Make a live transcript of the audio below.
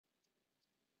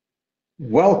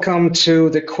Welcome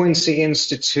to the Quincy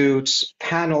Institute's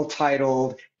panel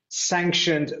titled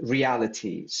Sanctioned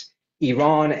Realities,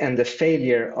 Iran and the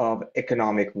Failure of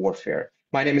Economic Warfare.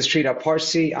 My name is Sridhar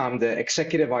Parsi. I'm the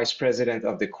Executive Vice President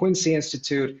of the Quincy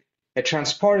Institute, a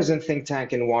transpartisan think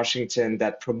tank in Washington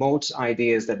that promotes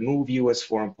ideas that move U.S.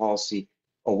 foreign policy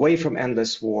away from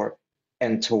endless war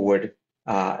and toward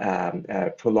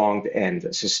prolonged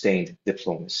and sustained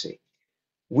diplomacy.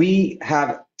 We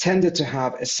have tended to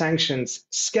have a sanctions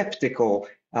skeptical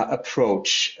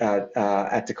approach at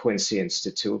the Quincy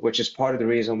Institute, which is part of the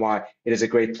reason why it is a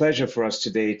great pleasure for us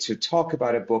today to talk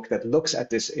about a book that looks at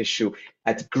this issue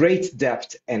at great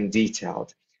depth and detail.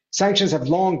 Sanctions have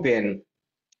long been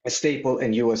a staple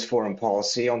in U.S. foreign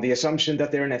policy on the assumption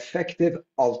that they're an effective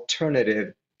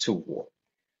alternative to war.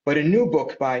 But a new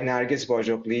book by Narges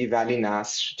Bajoghli, Vali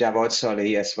Nasr, Djavad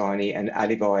Salehi-Isfahani, and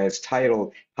Ali Vaez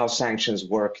titled How Sanctions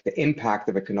Work, the Impact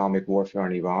of Economic Warfare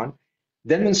on Iran,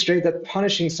 demonstrate that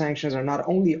punishing sanctions are not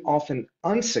only often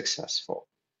unsuccessful,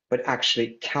 but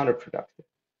actually counterproductive.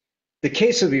 The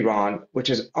case of Iran, which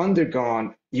has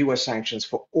undergone U.S. sanctions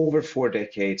for over 4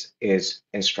 decades, is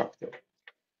instructive.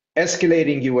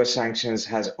 Escalating U.S. sanctions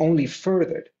has only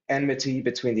furthered enmity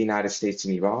between the United States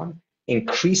and Iran,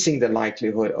 increasing the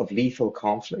likelihood of lethal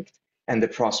conflict and the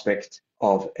prospect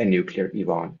of a nuclear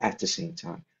Iran at the same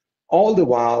time, all the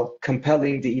while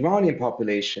compelling the Iranian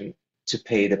population to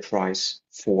pay the price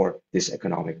for this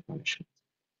economic punishment.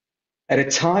 At a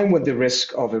time when the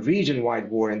risk of a region-wide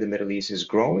war in the Middle East is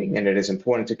growing, and it is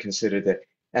important to consider the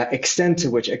extent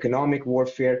to which economic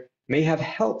warfare may have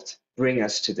helped bring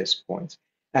us to this point,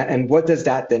 and what does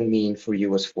that then mean for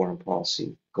U.S. foreign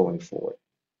policy going forward?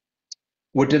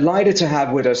 We're delighted to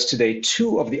have with us today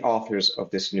two of the authors of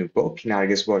this new book,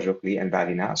 Narges Bajoghli and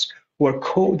Vali Nasr, who are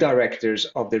co-directors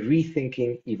of the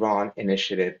Rethinking Iran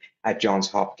initiative at Johns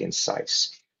Hopkins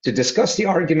SAIS, to discuss the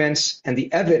arguments and the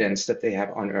evidence that they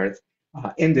have unearthed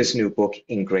in this new book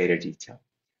in greater detail.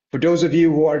 For those of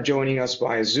you who are joining us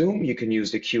via Zoom, you can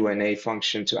use the Q&A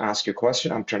function to ask your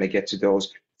question. I'm trying to get to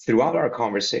those throughout our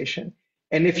conversation.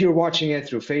 And if you're watching it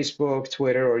through Facebook,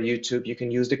 Twitter, or YouTube, you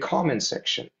can use the comment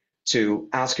section to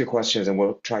ask your questions, and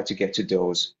we'll try to get to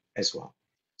those as well.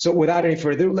 So without any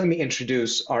further ado, let me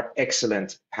introduce our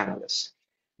excellent panelists.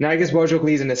 Narges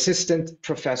Bajoghli is an assistant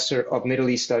professor of Middle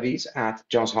East Studies at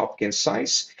Johns Hopkins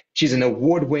SAIS. She's an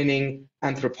award-winning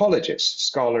anthropologist,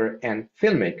 scholar, and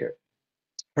filmmaker.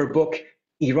 Her book,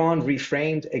 Iran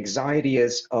Reframed: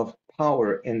 Anxieties of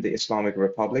Power in the Islamic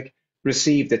Republic,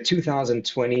 received the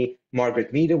 2020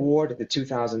 Margaret Mead Award, the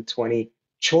 2020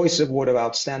 Choice Award of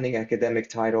Outstanding Academic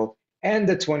Title, and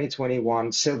the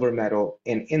 2021 Silver Medal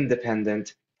in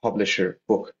Independent Publisher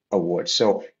Book Award.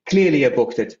 So clearly a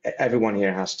book that everyone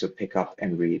here has to pick up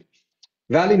and read.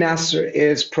 Vali Nasr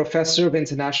is Professor of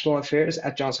International Affairs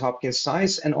at Johns Hopkins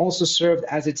SAIS and also served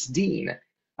as its Dean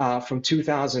from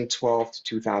 2012 to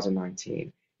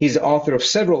 2019. He's the author of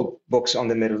several books on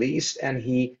the Middle East, and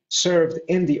he served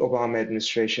in the Obama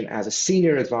administration as a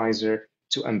senior advisor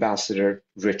to Ambassador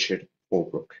Richard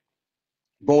Holbrooke.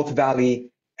 Both Vali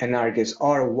and Narges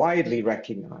are widely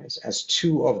recognized as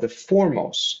two of the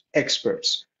foremost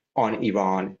experts on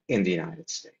Iran in the United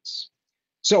States.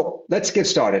 So let's get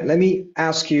started. Let me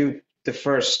ask you the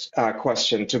first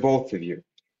question to both of you.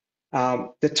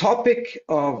 The topic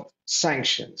of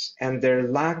sanctions and their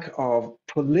lack of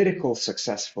political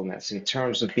successfulness in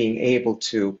terms of being able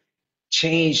to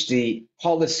change the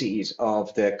policies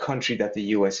of the country that the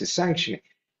US is sanctioning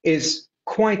is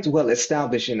quite well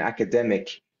established in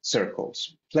academic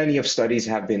circles. Plenty of studies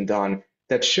have been done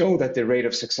that show that the rate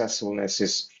of successfulness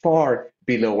is far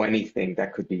below anything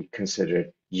that could be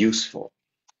considered useful.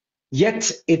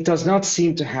 Yet it does not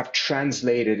seem to have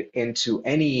translated into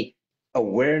any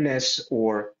awareness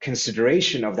or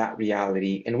consideration of that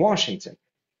reality in Washington.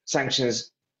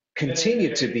 Sanctions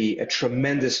continue to be a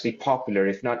tremendously popular,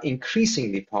 if not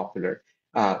increasingly popular,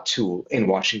 tool in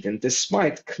Washington,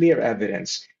 despite clear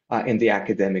evidence in the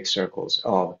academic circles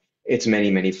of its many,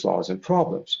 many flaws and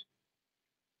problems.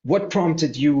 What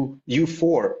prompted you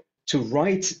four to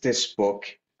write this book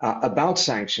about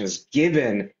sanctions,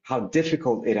 given how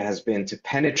difficult it has been to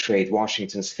penetrate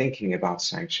Washington's thinking about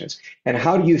sanctions? And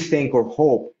how do you think or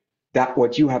hope that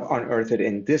what you have unearthed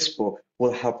in this book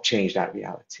will help change that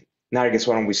reality? Narges,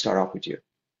 why don't we start off with you?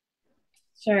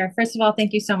 Sure. First of all,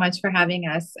 thank you so much for having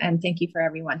us, and thank you for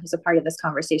everyone who's a part of this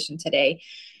conversation today.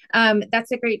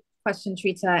 That's a great question,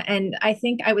 Trita. And I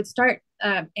think I would start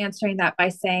answering that by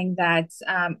saying that,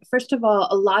 first of all,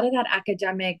 a lot of that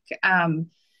academic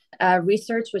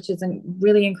research, which is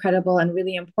really incredible and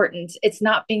really important, it's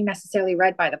not being necessarily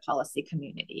read by the policy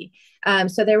community.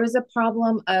 So there was a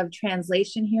problem of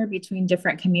translation here between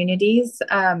different communities.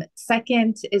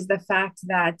 Second is the fact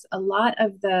that a lot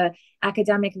of the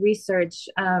academic research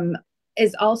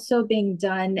is also being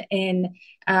done in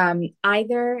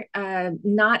either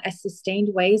not as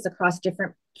sustained ways across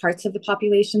different parts of the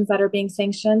populations that are being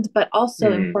sanctioned, but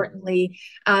also importantly,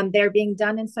 they're being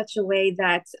done in such a way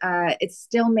that it's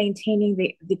still maintaining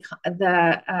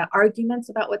the arguments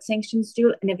about what sanctions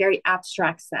do in a very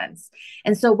abstract sense.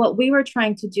 And so what we were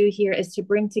trying to do here is to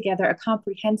bring together a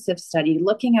comprehensive study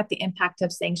looking at the impact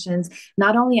of sanctions,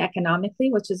 not only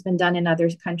economically, which has been done in other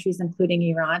countries, including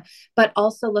Iran, but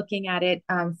also looking at it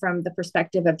from the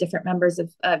perspective of different members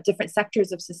of different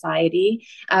sectors of society,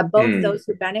 both those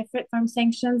who benefit from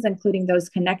sanctions, including those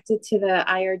connected to the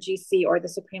IRGC or the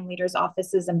Supreme Leader's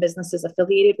offices and businesses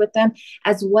affiliated with them,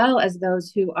 as well as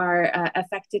those who are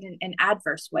affected in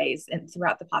adverse ways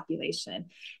throughout the population.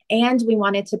 And we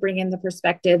wanted to bring in the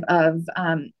perspective of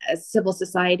civil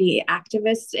society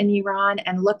activists in Iran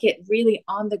and look at really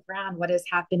on the ground what is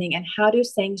happening and how do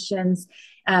sanctions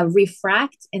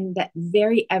refract in the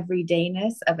very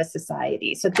everydayness of a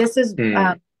society. So this is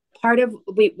part of,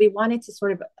 we wanted to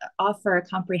sort of offer a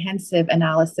comprehensive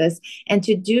analysis and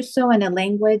to do so in a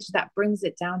language that brings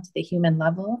it down to the human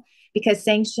level, because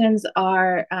sanctions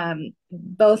are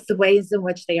both the ways in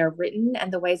which they are written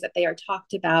and the ways that they are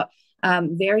talked about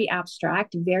very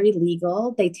abstract, very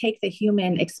legal. They take the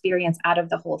human experience out of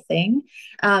the whole thing.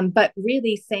 But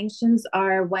really, sanctions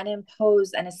are, when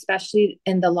imposed, and especially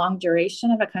in the long duration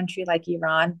of a country like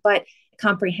Iran, but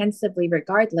comprehensively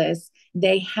regardless,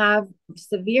 they have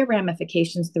severe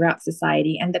ramifications throughout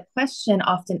society. And the question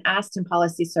often asked in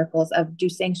policy circles of do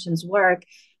sanctions work,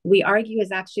 we argue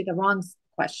is actually the wrong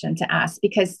question to ask,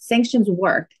 because sanctions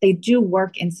work. They do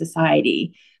work in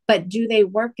society. But do they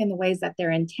work in the ways that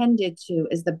they're intended to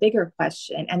is the bigger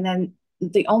question. And then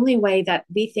the only way that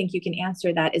we think you can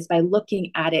answer that is by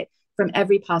looking at it from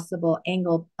every possible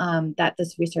angle that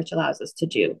this research allows us to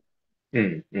do.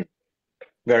 Mm-hmm.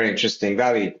 Very interesting.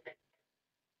 Vali?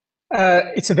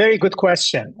 It's a very good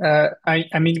question.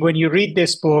 I mean, when you read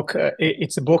this book,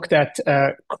 it's a book that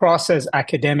crosses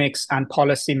academics and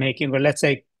policy making, or let's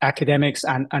say academics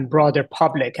and broader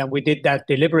public. And we did that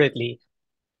deliberately.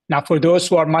 Now, for those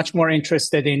who are much more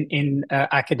interested in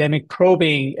academic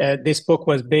probing, this book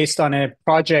was based on a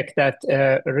project that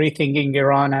Rethinking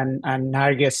Iran and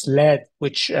Narges led,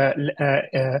 which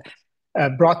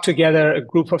brought together a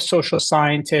group of social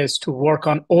scientists to work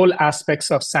on all aspects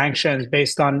of sanctions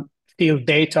based on field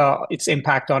data, its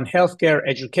impact on healthcare,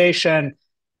 education,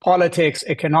 politics,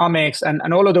 economics, and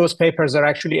all of those papers are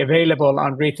actually available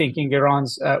on Rethinking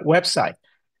Iran's website.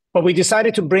 But we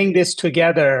decided to bring this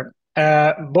together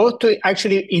both to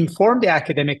actually inform the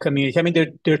academic community. I mean,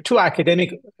 there are two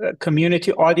academic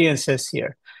community audiences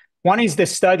here. One is the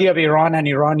study of Iran and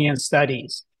Iranian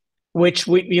studies, which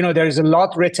there's a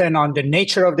lot written on the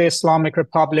nature of the Islamic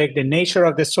Republic, the nature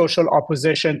of the social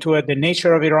opposition to it, the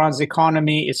nature of Iran's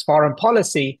economy, its foreign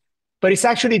policy, but it's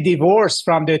actually divorced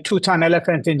from the two-ton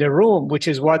elephant in the room, which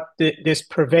is what this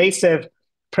pervasive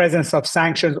presence of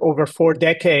sanctions over 4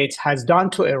 decades has done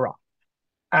to Iran.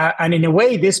 And in a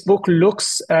way, this book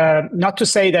looks, not to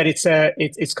say that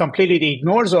it's completely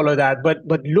ignores all of that,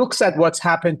 but looks at what's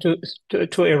happened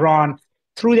to Iran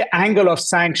through the angle of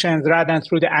sanctions rather than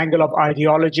through the angle of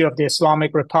ideology of the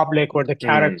Islamic Republic or the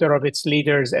character of its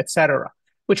leaders, etc.,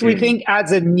 which we think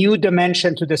adds a new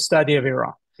dimension to the study of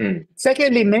Iran.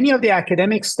 Secondly, many of the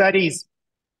academic studies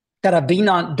that have been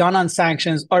done on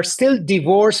sanctions are still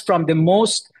divorced from the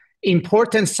most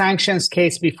important sanctions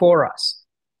case before us,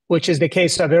 which is the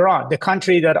case of Iran, the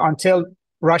country that until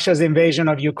Russia's invasion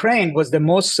of Ukraine was the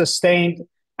most sustained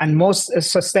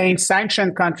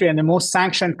sanctioned country and the most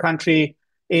sanctioned country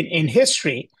in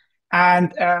history.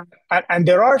 And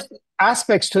there are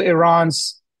aspects to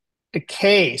Iran's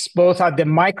case, both at the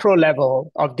micro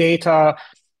level of data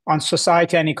on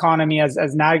society and economy, as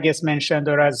Narges mentioned,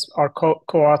 or as our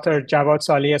co-author Djavad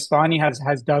Salehi-Isfahani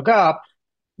has dug up,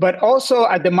 but also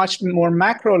at the much more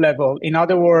macro level. In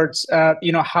other words,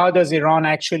 how does Iran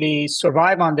actually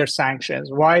survive under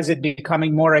sanctions? Why is it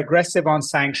becoming more aggressive on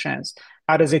sanctions?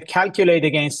 How does it calculate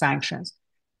against sanctions?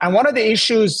 And one of the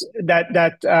issues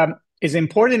that is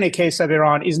important in the case of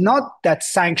Iran is not that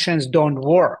sanctions don't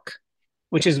work,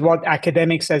 which is what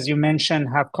academics, as you mentioned,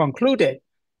 have concluded,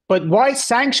 but why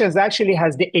sanctions actually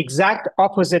has the exact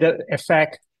opposite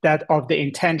effect that of the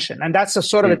intention. And that's a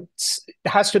sort of, it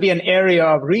has to be an area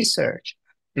of research.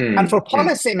 And for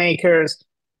policymakers,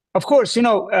 of course,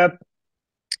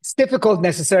 it's difficult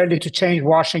necessarily to change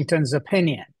Washington's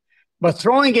opinion. But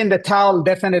throwing in the towel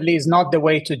definitely is not the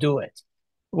way to do it,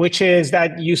 which is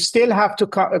that you still have to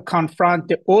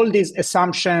confront all these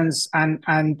assumptions and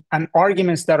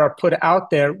arguments that are put out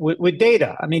there with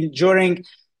data. I mean, during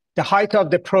the height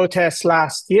of the protests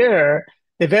last year,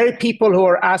 the very people who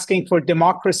are asking for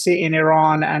democracy in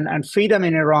Iran and freedom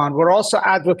in Iran were also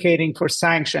advocating for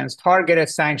sanctions, targeted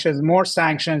sanctions, more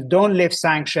sanctions, don't lift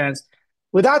sanctions,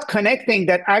 without connecting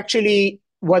that actually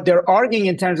what they're arguing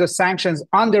in terms of sanctions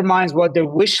undermines what they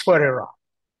wish for Iran.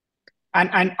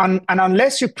 And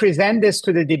unless you present this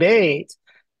to the debate,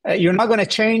 you're not going to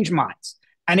change minds.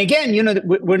 And again,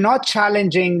 we're not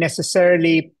challenging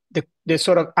necessarily the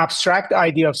sort of abstract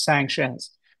idea of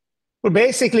sanctions. We're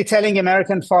basically telling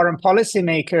American foreign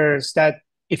policymakers that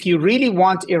if you really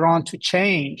want Iran to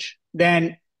change,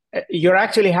 then you're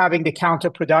actually having the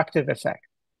counterproductive effect.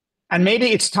 And maybe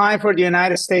it's time for the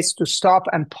United States to stop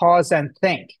and pause and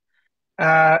think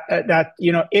that,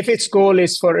 if its goal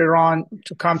is for Iran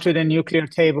to come to the nuclear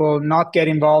table, not get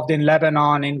involved in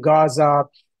Lebanon, in Gaza,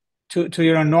 to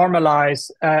normalize,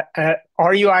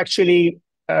 are you actually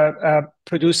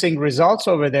producing results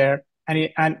over there? And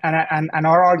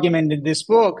our argument in this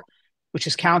book, which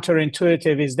is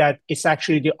counterintuitive, is that it's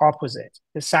actually the opposite.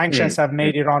 The sanctions have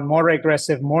made Iran more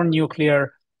aggressive, more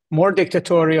nuclear, more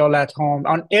dictatorial at home.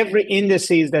 On every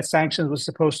indices that sanctions was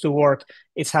supposed to work,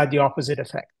 it's had the opposite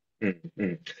effect.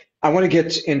 I want to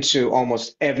get into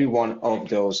almost every one of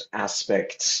those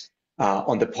aspects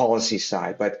on the policy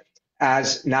side. But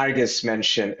as Narges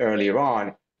mentioned earlier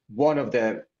on, one of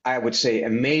the, I would say,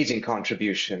 amazing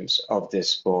contributions of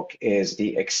this book is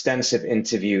the extensive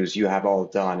interviews you have all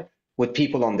done with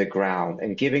people on the ground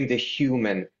and giving the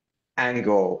human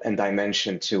angle and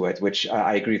dimension to it, which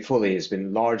I agree fully has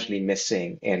been largely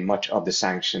missing in much of the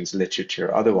sanctions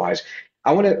literature otherwise.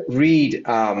 I want to read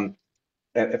a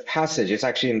passage, it's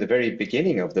actually in the very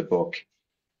beginning of the book,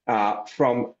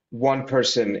 from one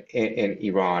person in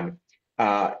Iran.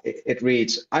 It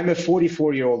reads, "I'm a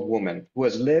 44-year-old woman who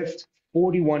has lived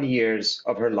 41 years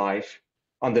of her life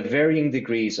on the varying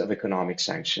degrees of economic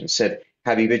sanctions," said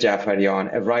Habib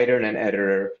Jafarian, a writer and an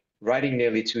editor, writing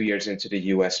nearly 2 years into the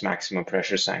U.S. maximum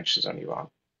pressure sanctions on Iran.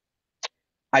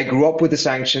 "I grew up with the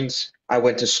sanctions. I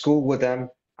went to school with them.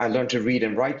 I learned to read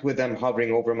and write with them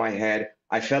hovering over my head.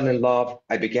 I fell in love.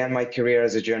 I began my career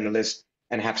as a journalist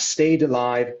and have stayed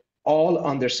alive, all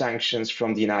under sanctions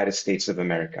from the United States of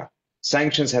America.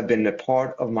 Sanctions have been a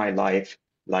part of my life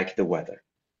like the weather."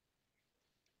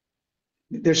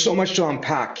 There's so much to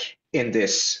unpack in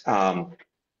this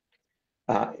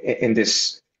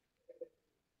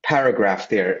paragraph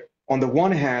there. On the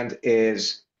one hand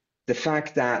is the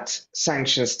fact that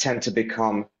sanctions tend to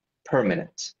become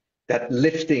permanent, that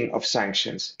lifting of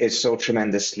sanctions is so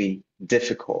tremendously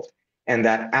difficult, and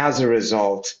that as a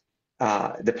result,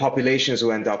 the populations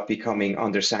who end up becoming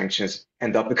under sanctions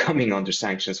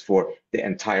for the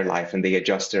entire life, and they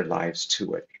adjust their lives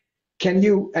to it. Can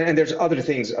you, and there's other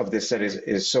things of this that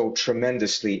is so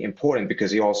tremendously important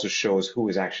because he also shows who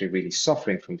is actually really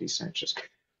suffering from these sanctions.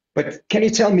 But can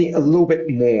you tell me a little bit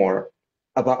more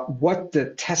about what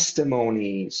the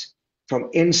testimonies from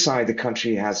inside the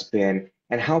country has been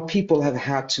and how people have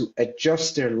had to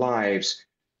adjust their lives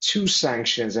to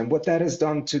sanctions and what that has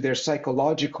done to their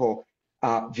psychological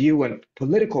view and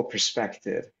political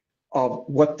perspective of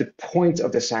what the point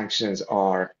of the sanctions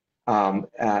are,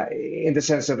 in the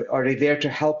sense of, are they there to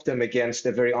help them against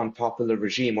a very unpopular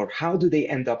regime, or how do they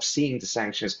end up seeing the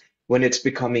sanctions when it's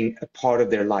becoming a part of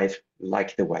their life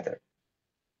like the weather?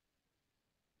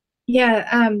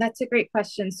 Yeah, that's a great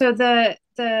question. So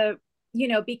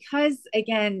because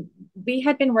again, we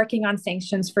had been working on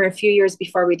sanctions for a few years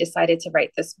before we decided to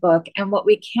write this book. And what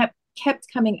we kept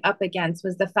coming up against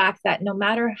was the fact that no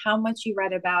matter how much you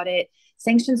read about it,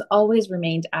 sanctions always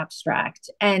remained abstract.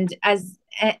 And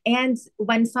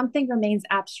when something remains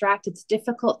abstract, it's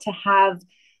difficult to have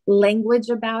language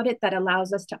about it that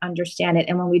allows us to understand it.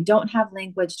 And when we don't have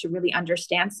language to really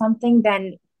understand something,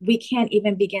 then we can't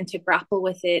even begin to grapple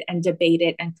with it and debate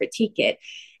it and critique it.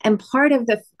 And part of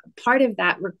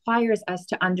that requires us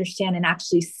to understand and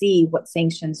actually see what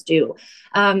sanctions do.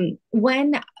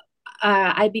 When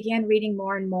I began reading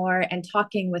more and more and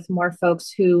talking with more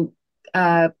folks who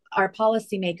are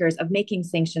policymakers of making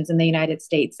sanctions in the United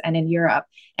States and in Europe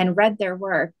and read their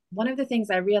work, one of the things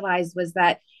I realized was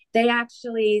that they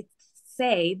actually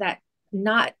say that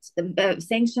not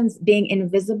sanctions being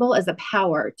invisible is a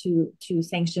power to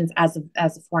sanctions as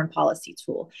a foreign policy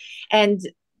tool. And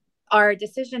our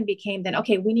decision became then,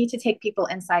 okay, we need to take people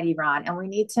inside Iran and we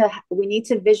need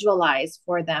to visualize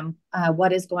for them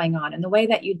what is going on. And the way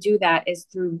that you do that is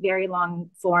through very long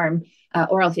form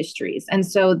oral histories. And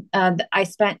so I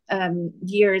spent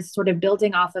years sort of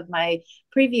building off of my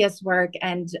previous work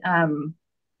and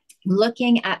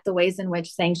looking at the ways in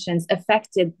which sanctions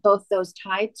affected both those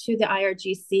tied to the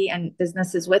IRGC and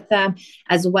businesses with them,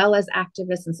 as well as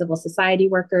activists and civil society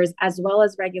workers, as well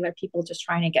as regular people just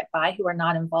trying to get by who are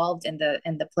not involved in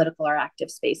the political or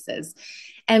active spaces.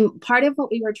 And part of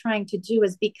what we were trying to do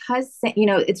is because,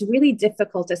 it's really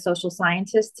difficult as social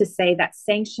scientists to say that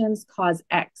sanctions cause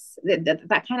X.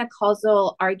 That kind of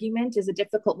causal argument is a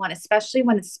difficult one, especially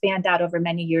when it's spanned out over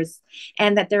many years,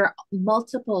 and that there are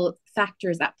multiple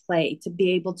factors at play to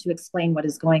be able to explain what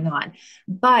is going on.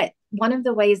 But one of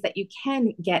the ways that you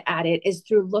can get at it is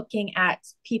through looking at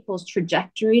people's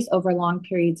trajectories over long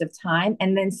periods of time,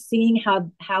 and then seeing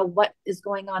how what is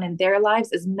going on in their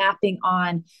lives is mapping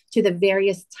on to the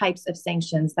various types of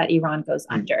sanctions that Iran goes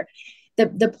under.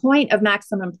 The point of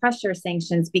maximum pressure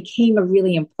sanctions became a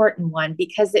really important one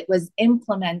because it was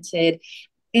implemented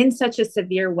in such a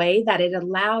severe way that it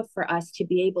allowed for us to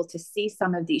be able to see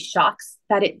some of these shocks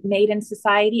that it made in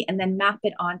society and then map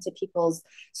it onto people's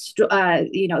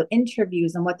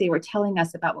interviews and what they were telling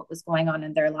us about what was going on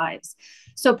in their lives.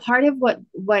 So part of what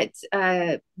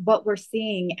we're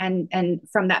seeing and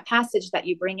from that passage that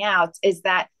you bring out is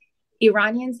that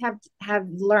Iranians have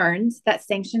learned that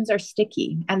sanctions are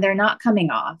sticky and they're not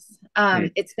coming off.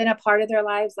 It's been a part of their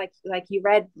lives, like you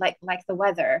read, like the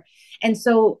weather. And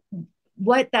so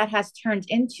what that has turned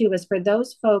into is for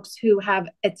those folks who have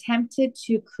attempted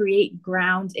to create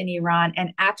ground in Iran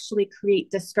and actually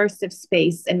create discursive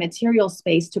space and material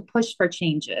space to push for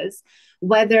changes,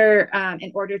 whether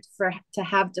in order to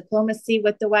have diplomacy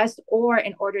with the West or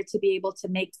in order to be able to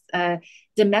make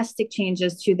domestic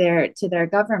changes to their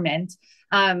government.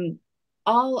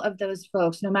 All of those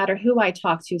folks, no matter who I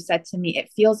talk to, said to me,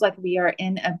 it feels like we are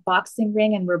in a boxing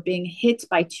ring and we're being hit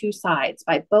by two sides,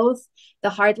 by both the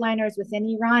hardliners within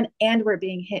Iran, and we're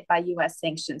being hit by U.S.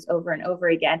 sanctions over and over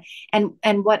again.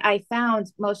 And what I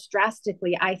found most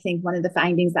drastically, I think one of the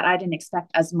findings that I didn't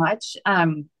expect as much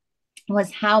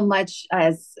was how much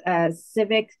as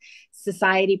civic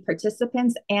society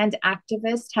participants and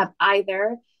activists have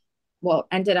either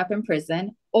ended up in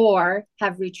prison or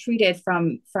have retreated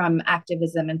from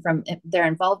activism and from their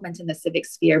involvement in the civic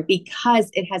sphere because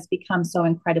it has become so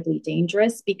incredibly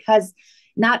dangerous. Because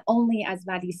not only, as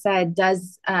Vali said,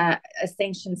 does a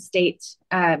sanctioned state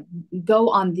go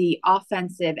on the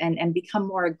offensive and become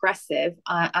more aggressive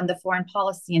on the foreign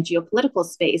policy and geopolitical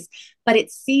space, but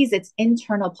it sees its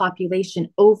internal population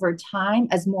over time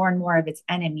as more and more of its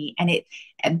enemy. And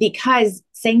because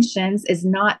sanctions is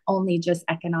not only just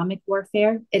economic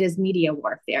warfare, it is media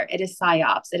warfare, it is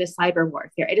psyops, it is cyber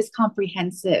warfare, it is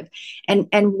comprehensive. And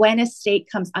when a state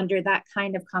comes under that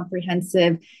kind of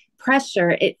comprehensive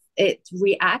pressure, it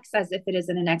reacts as if it is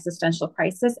in an existential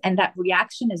crisis. And that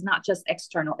reaction is not just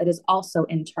external, it is also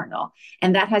internal.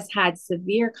 And that has had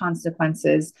severe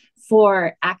consequences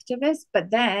for activists. But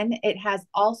then it has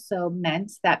also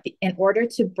meant that in order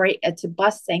to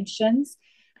bust sanctions,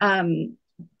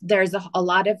 there's a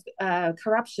lot of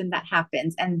corruption that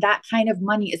happens. And that kind of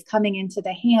money is coming into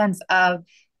the hands of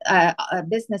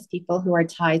business people who are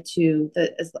tied to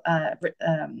the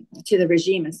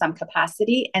regime in some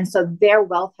capacity, and so their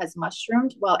wealth has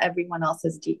mushroomed while everyone else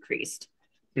has decreased.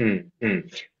 That's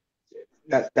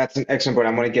an excellent point.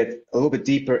 I'm going to get a little bit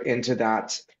deeper into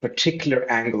that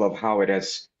particular angle of how it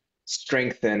has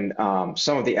strengthened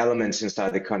some of the elements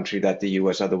inside the country that the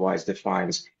U.S. otherwise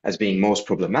defines as being most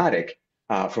problematic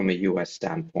from a U.S.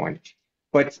 standpoint.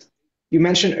 But you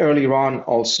mentioned earlier on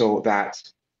also that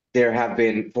there have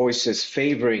been voices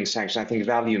favoring sanctions. I think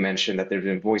Vali mentioned that there have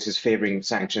been voices favoring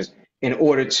sanctions in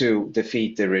order to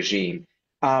defeat the regime.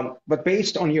 But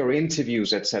based on your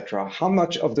interviews, etc., how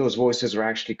much of those voices were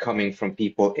actually coming from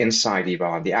people inside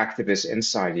Iran, the activists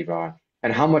inside Iran?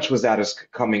 And how much was that as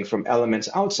coming from elements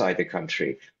outside the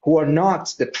country who are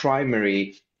not the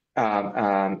primary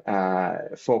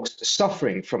folks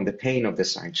suffering from the pain of the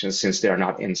sanctions since they are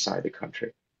not inside the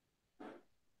country?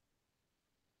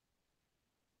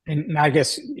 And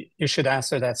Narges, you should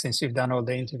answer that since you've done all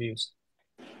the interviews.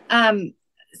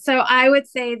 So I would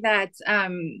say that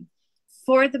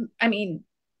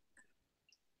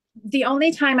the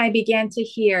only time I began to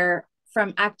hear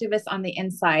from activists on the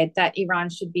inside that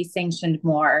Iran should be sanctioned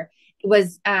more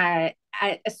was at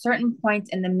a certain point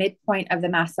in the midpoint of the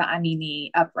Mahsa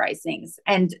Amini uprisings.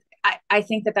 And I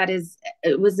think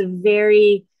it was a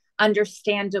very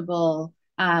understandable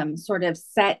sort of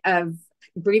set of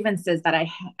grievances that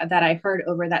I heard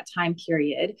over that time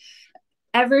period.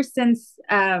 Ever since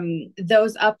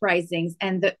those uprisings,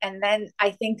 and then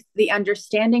I think the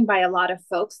understanding by a lot of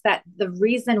folks that the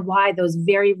reason why those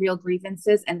very real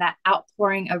grievances and that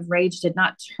outpouring of rage did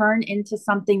not turn into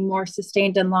something more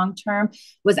sustained and long term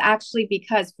was actually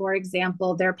because, for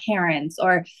example, their parents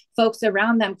or folks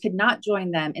around them could not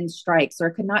join them in strikes or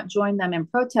could not join them in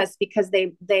protests because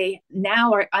they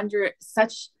now are under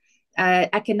such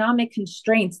economic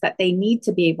constraints that they need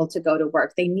to be able to go to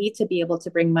work. They need to be able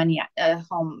to bring money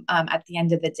home at the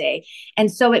end of the day. And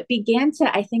so it began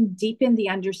to, I think, deepen the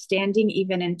understanding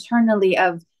even internally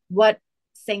of what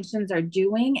sanctions are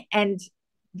doing. And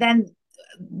then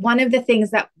one of the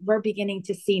things that we're beginning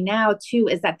to see now, too,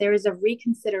 is that there is a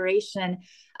reconsideration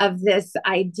of this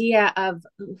idea of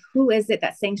who is it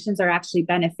that sanctions are actually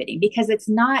benefiting? Because it's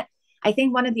not, I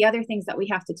think one of the other things that we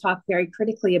have to talk very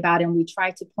critically about, and we try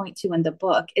to point to in the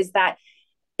book, is that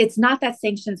it's not that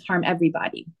sanctions harm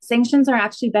everybody. Sanctions are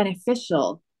actually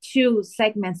beneficial to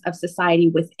segments of society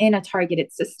within a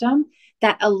targeted system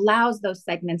that allows those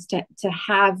segments to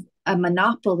have a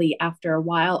monopoly after a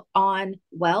while on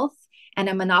wealth and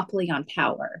a monopoly on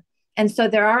power. And so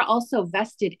there are also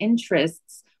vested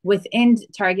interests within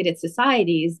targeted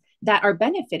societies that are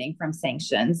benefiting from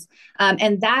sanctions.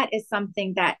 And that is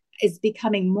something that is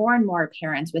becoming more and more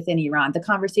apparent within Iran. The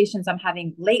conversations I'm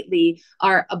having lately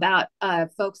are about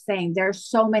folks saying there's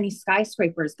so many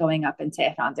skyscrapers going up in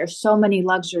Tehran. There's so many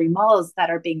luxury malls that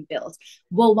are being built.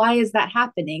 Well, why is that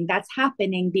happening? That's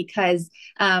happening because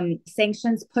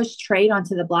sanctions push trade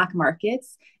onto the black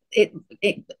markets.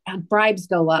 Bribes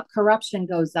go up, corruption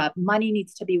goes up, money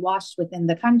needs to be washed within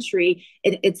the country.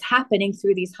 It's happening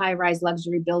through these high-rise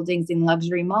luxury buildings and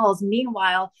luxury malls.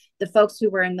 Meanwhile, the folks who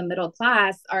were in the middle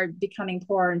class are becoming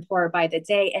poorer and poorer by the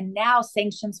day. And now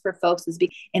sanctions for folks is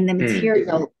in the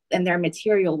material, in their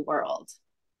material world.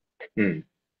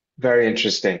 Very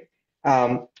interesting.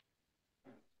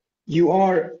 You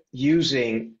are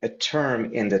using a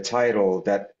term in the title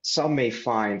that some may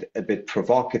find a bit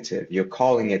provocative. You're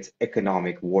calling it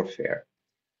economic warfare.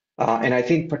 And I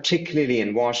think particularly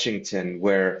in Washington,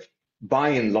 where by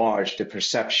and large, the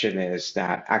perception is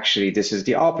that actually this is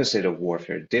the opposite of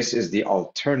warfare. This is the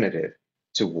alternative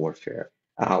to warfare.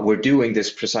 We're doing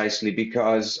this precisely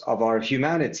because of our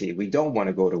humanity. We don't want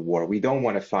to go to war. We don't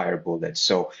want to fire bullets.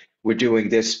 So we're doing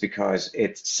this because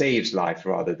it saves life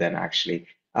rather than actually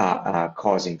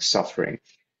causing suffering.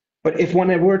 But if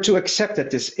one were to accept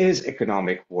that this is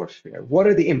economic warfare, what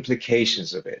are the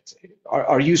implications of it?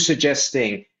 Are you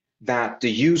suggesting that the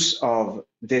use of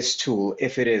this tool,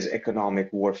 if it is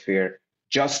economic warfare,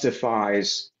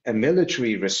 justifies a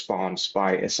military response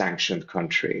by a sanctioned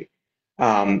country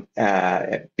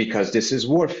because this is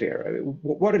warfare?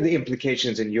 What are the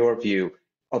implications, in your view,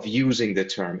 of using the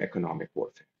term economic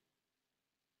warfare?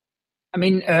 I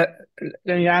mean, let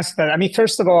me answer that. I mean,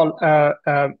 first of all,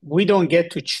 we don't get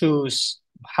to choose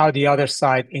how the other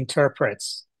side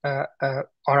interprets our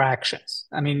actions.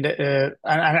 I mean,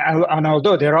 and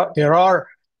although there are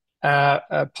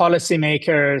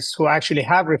policymakers who actually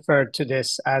have referred to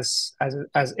this as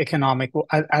economic,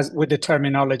 as with the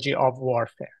terminology of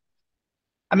warfare.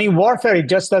 I mean, warfare, it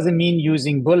just doesn't mean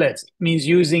using bullets. It means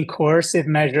using coercive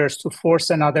measures to force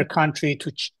another country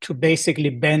to basically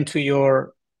bend to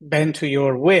your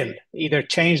will, either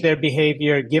change their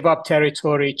behavior, give up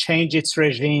territory, change its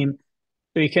regime.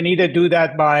 So you can either do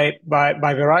that by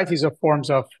varieties of forms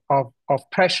of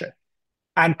pressure.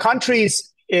 And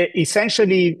countries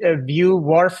essentially view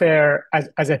warfare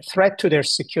as a threat to their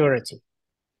security.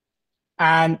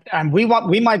 And we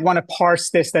might want to parse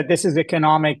this, that this is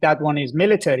economic, that one is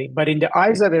military. But in the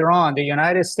eyes of Iran, the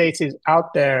United States is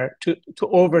out there to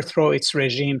overthrow its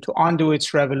regime, to undo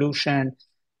its revolution,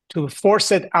 to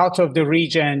force it out of the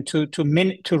region, to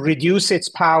reduce its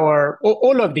power,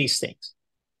 all of these things.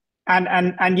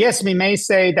 And yes, we may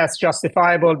say that's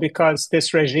justifiable because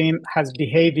this regime has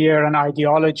behavior and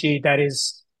ideology that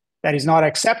is not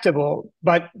acceptable.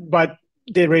 But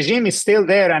the regime is still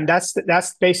there, and that's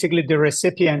basically the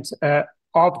recipient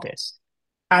of this.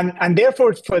 And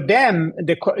therefore, for them,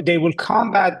 they will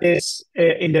combat this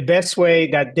in the best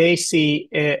way that they see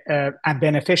and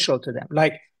beneficial to them.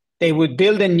 Like, they would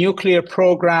build a nuclear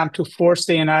program to force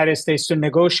the United States to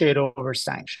negotiate over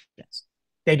sanctions.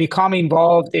 They become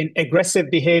involved in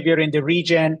aggressive behavior in the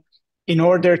region in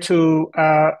order to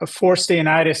force the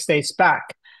United States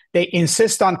back. They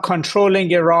insist on controlling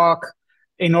Iraq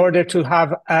in order to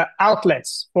have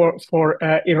outlets for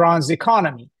Iran's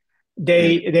economy.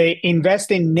 They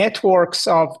invest in networks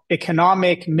of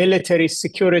economic, military,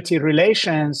 security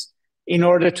relations in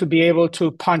order to be able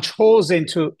to punch holes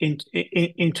into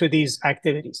these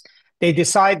activities. They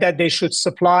decide that they should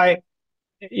supply,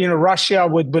 Russia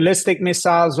with ballistic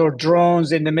missiles or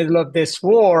drones in the middle of this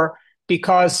war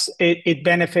because it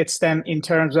benefits them in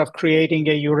terms of creating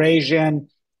a Eurasian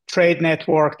trade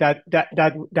network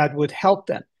that would help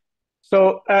them.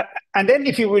 So, and then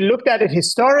if you looked at it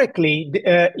historically,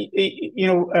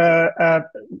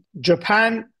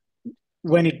 Japan,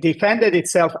 when it defended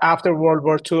itself after World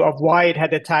War II of why it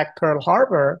had attacked Pearl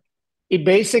Harbor, it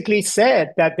basically said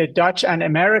that the Dutch and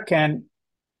American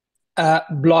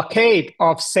blockade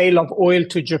of sale of oil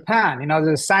to Japan,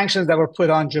 the sanctions that were put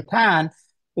on Japan,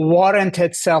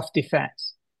 warranted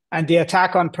self-defense. And the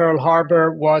attack on Pearl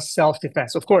Harbor was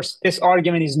self-defense. Of course, this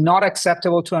argument is not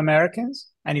acceptable to Americans,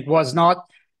 and it was not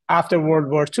after World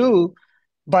War II,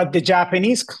 but the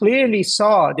Japanese clearly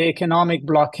saw the economic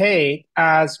blockade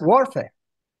as warfare,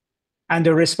 and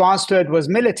the response to it was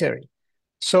military.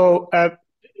 So, the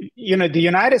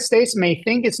United States may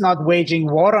think it's not waging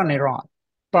war on Iran,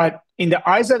 but in the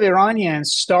eyes of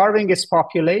Iranians, starving its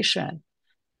population,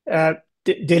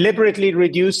 deliberately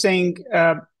reducing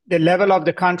the level of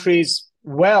the country's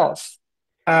wealth,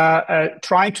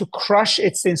 trying to crush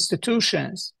its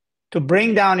institutions, to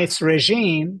bring down its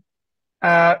regime,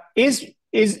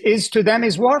 is to them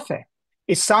is warfare.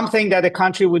 It's something that a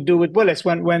country would do with bullets.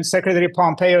 When Secretary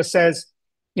Pompeo says,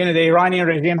 the Iranian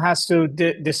regime has to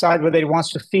decide whether it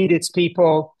wants to feed its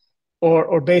people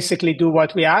or basically do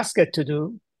what we ask it to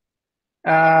do,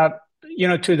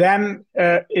 to them,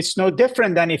 it's no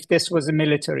different than if this was a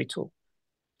military tool.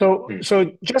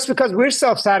 So just because we're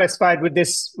self-satisfied with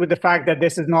the fact that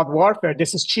this is not warfare,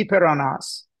 this is cheaper on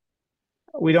us,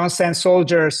 we don't send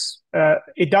soldiers,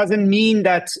 it doesn't mean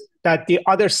that the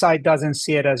other side doesn't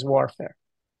see it as warfare.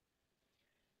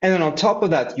 And then on top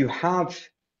of that, you have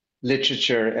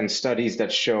literature and studies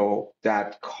that show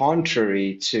that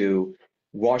contrary to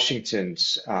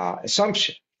Washington's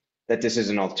assumption that this is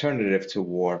an alternative to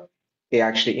war, it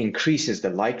actually increases the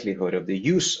likelihood of the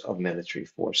use of military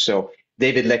force. So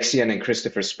David Lexian and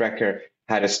Christopher Sprecher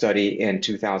had a study in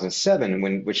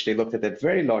 2007 which they looked at a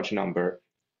very large number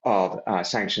of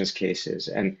sanctions cases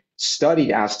and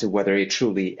studied as to whether it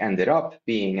truly ended up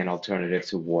being an alternative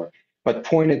to war, but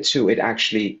pointed to it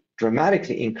actually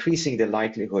dramatically increasing the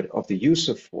likelihood of the use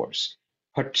of force,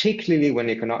 particularly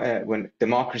when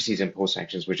democracies impose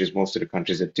sanctions, which is most of the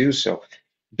countries that do so,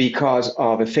 because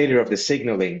of a failure of the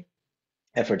signaling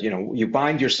effort. You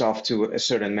bind yourself to a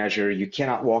certain measure, you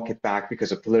cannot walk it back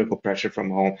because of political pressure from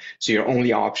home. So your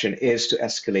only option is to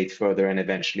escalate further, and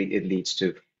eventually it leads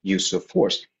to use of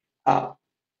force.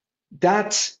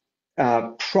 That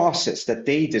process that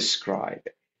they describe,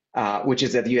 which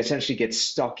is that you essentially get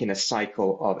stuck in a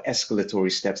cycle of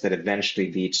escalatory steps that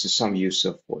eventually leads to some use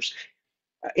of force.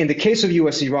 In the case of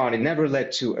US-Iran, it never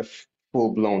led to a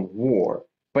full-blown war.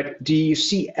 But do you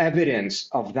see evidence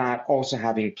of that also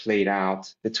having played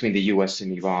out between the US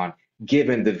and Iran,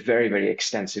 given the very, very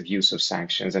extensive use of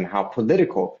sanctions and how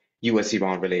political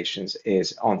US-Iran relations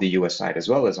is on the US side as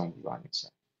well as on the Iranian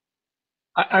side?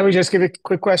 I would just give a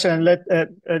quick question and let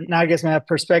Narges have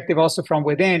perspective also from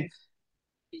within.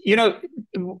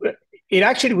 It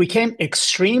actually, we came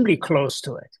extremely close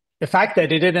to it. The fact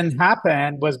that it didn't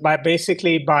happen was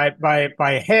basically by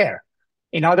a hair.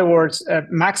 In other words,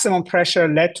 maximum pressure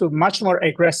led to much more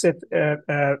aggressive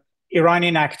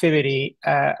Iranian activity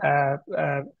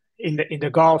in the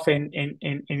Gulf, in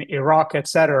Iraq,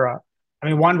 etc. I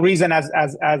mean, one reason, as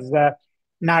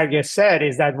Narges said,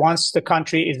 is that once the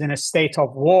country is in a state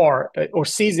of war or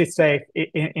sees itself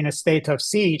in a state of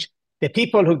siege, the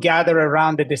people who gather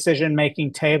around the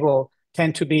decision-making table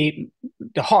tend to be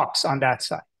the hawks on that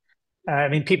side. I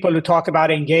mean, people who talk about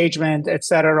engagement, et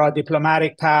cetera,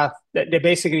 diplomatic path, they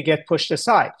basically get pushed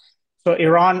aside. So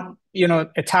Iran,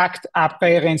 attacked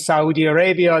Abqaiq in Saudi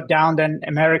Arabia, downed an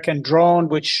American drone,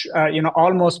 which,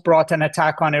 almost brought an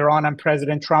attack on Iran, and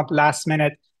President Trump last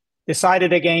minute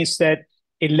decided against it.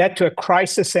 It led to a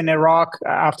crisis in Iraq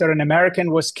after an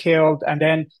American was killed. And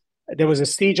then there was a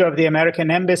siege of the American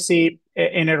embassy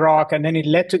in Iraq. And then it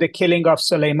led to the killing of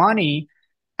Soleimani.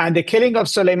 And the killing of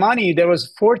Soleimani, there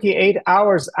was 48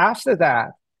 hours after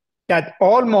that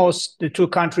almost the two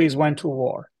countries went to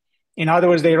war. In other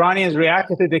words, the Iranians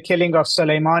reacted to the killing of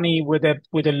Soleimani with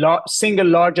a single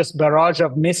largest barrage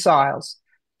of missiles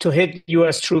to hit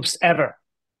US troops ever.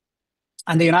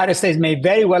 And the United States may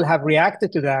very well have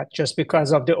reacted to that just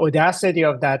because of the audacity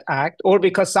of that act, or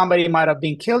because somebody might have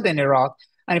been killed in Iraq.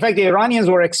 And in fact, the Iranians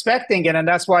were expecting it, and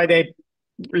that's why they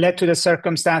led to the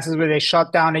circumstances where they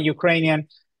shot down a Ukrainian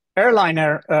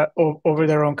airliner over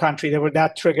their own country. They were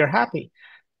that trigger happy.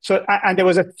 So, and there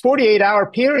was a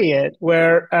 48-hour period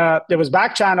where there was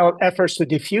back-channel efforts to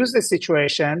defuse the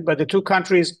situation, but the two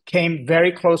countries came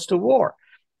very close to war.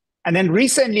 And then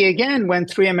recently, again, when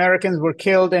 3 Americans were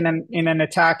killed in an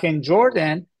attack in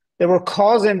Jordan, there were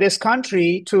calls in this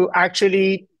country to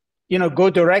actually, go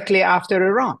directly after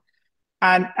Iran.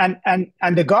 And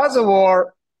the Gaza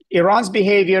war, Iran's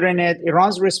behavior in it,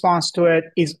 Iran's response to it,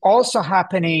 is also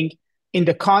happening in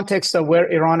the context of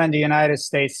where Iran and the United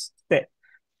States sit.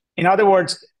 In other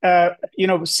words,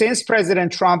 since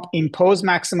President Trump imposed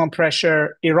maximum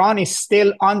pressure, Iran is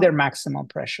still under maximum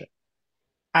pressure.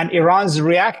 And Iran's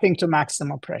reacting to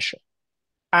maximum pressure.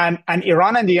 And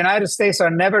Iran and the United States are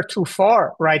never too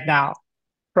far right now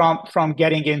from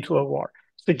getting into a war.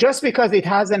 So just because it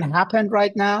hasn't happened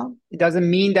right now, it doesn't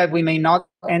mean that we may not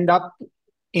end up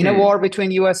in a war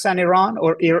between U.S. and Iran,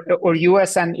 or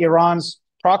U.S. and Iran's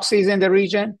proxies in the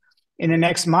region in the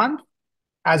next month,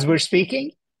 as we're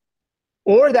speaking.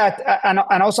 Or that, and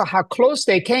also how close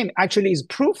they came actually is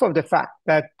proof of the fact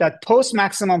that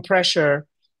post-maximum pressure,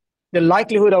 the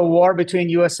likelihood of war between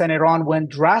U.S. and Iran went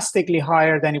drastically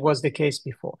higher than it was the case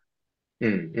before.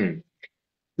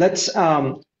 Let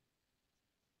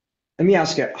me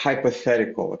ask a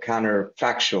hypothetical, a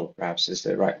counterfactual, perhaps is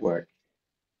the right word.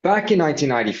 Back in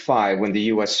 1995, when the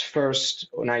U.S. first,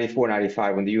 or 94,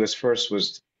 95, when the U.S. first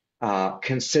was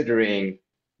considering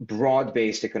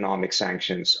broad-based economic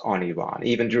sanctions on Iran,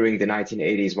 even during the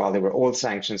 1980s, while there were oil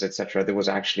sanctions, etc., there was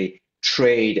actually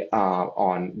trade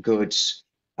on goods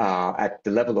at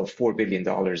the level of $4 billion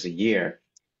a year.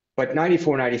 But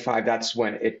 94, 95, that's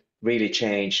when it really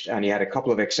changed, and you had a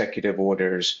couple of executive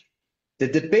orders. The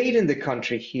debate in the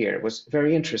country here was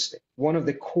very interesting. One of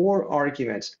the core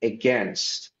arguments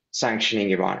against sanctioning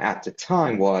Iran at the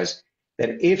time was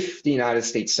that if the United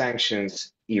States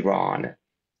sanctions Iran,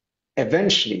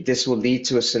 eventually this will lead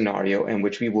to a scenario in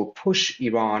which we will push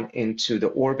Iran into the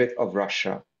orbit of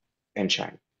Russia and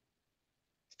China.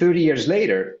 30 years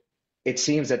later, it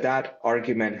seems that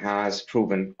argument has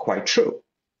proven quite true.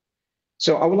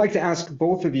 So I would like to ask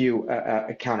both of you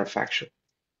a counterfactual.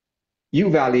 You,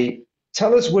 Vali,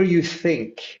 tell us where you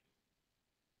think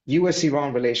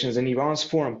U.S.-Iran relations and Iran's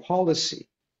foreign policy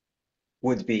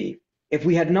would be if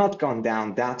we had not gone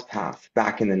down that path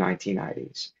back in the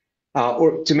 1990s.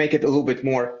 Or to make it a little bit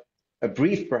more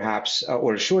brief, perhaps,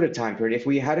 or a shorter time period, if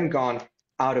we hadn't gone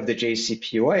out of the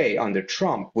JCPOA under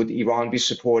Trump, would Iran be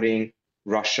supporting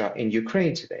Russia in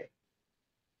Ukraine today?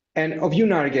 And of you,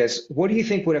 Narges, what do you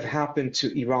think would have happened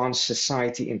to Iran's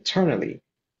society internally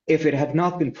if it had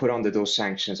not been put under those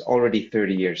sanctions already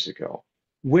 30 years ago?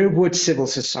 Where would civil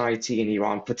society in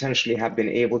Iran potentially have been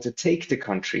able to take the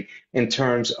country in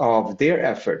terms of their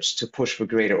efforts to push for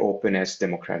greater openness,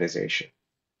 democratization?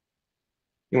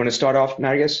 You want to start off,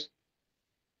 Narges?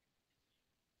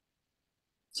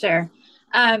 Sure.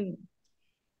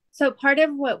 So part of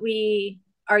what we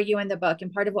argue in the book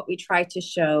and part of what we try to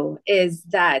show is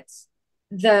that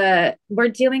we're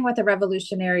dealing with a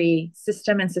revolutionary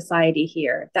system and society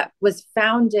here that was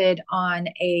founded on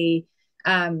a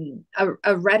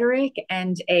rhetoric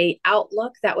and a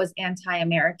outlook that was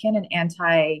anti-American and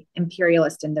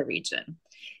anti-imperialist in the region.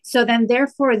 So then,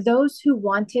 therefore, those who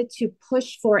wanted to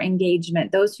push for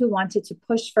engagement, those who wanted to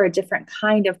push for a different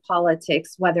kind of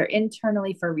politics, whether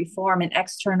internally for reform and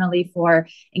externally for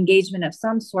engagement of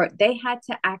some sort, they had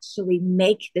to actually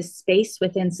make the space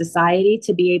within society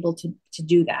to be able to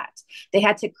do that. They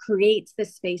had to create the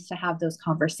space to have those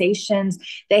conversations.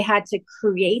 They had to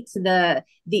create the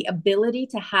ability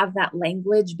to have that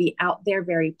language be out there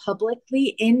very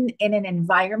publicly in an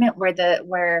environment where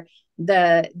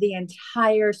the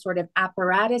entire sort of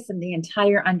apparatus and the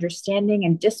entire understanding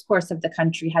and discourse of the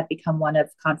country had become one of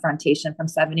confrontation from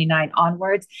 79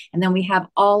 onwards. And then we have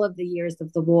all of the years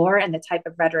of the war and the type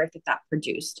of rhetoric that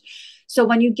produced. So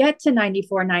when you get to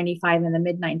 94, 95 in the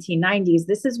mid 1990s,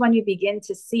 this is when you begin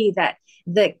to see that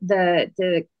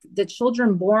the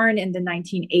children born in the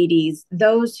 1980s,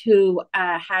 those who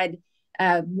had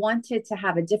wanted to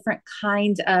have a different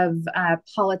kind of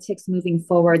politics moving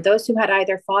forward, those who had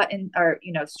either fought or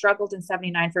struggled in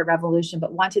 79 for a revolution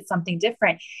but wanted something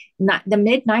different. The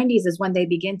mid 90s is when they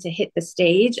begin to hit the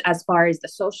stage, as far as the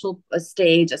social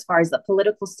stage, as far as the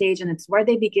political stage, and it's where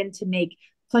they begin to make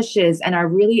pushes and are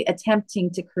really attempting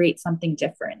to create something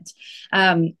different.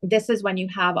 This is when you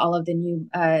have all of the new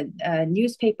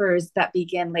newspapers that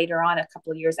begin later on, a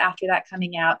couple of years after that,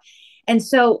 coming out. And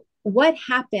so what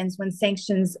happens when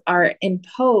sanctions are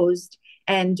imposed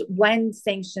And when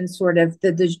sanctions sort of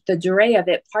the durée of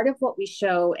it, part of what we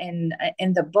show in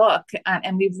the book,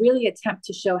 and we really attempt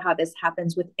to show how this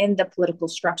happens within the political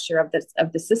structure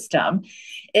of the system,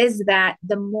 is that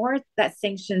the more that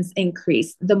sanctions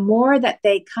increase, the more that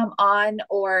they come on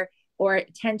or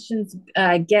tensions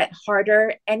get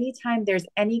harder anytime there's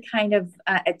any kind of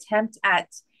attempt at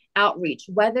outreach,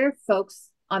 whether folks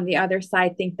on the other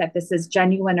side think that this is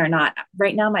genuine or not.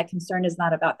 Right now, my concern is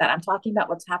not about that. I'm talking about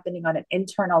what's happening on an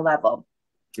internal level.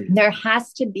 There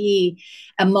has to be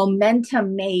a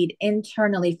momentum made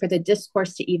internally for the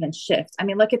discourse to even shift. I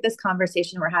mean, look at this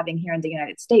conversation we're having here in the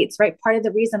United States, right? Part of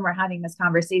the reason we're having this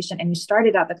conversation, and you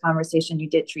started out the conversation, you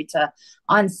did, Trita,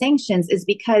 on sanctions, is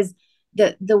because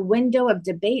the window of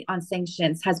debate on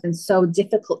sanctions has been so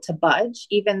difficult to budge,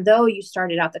 even though you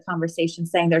started out the conversation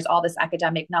saying there's all this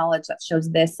academic knowledge that shows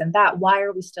this and that. Why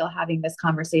are we still having this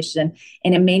conversation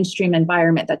in a mainstream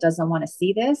environment that doesn't want to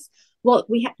see this? Well,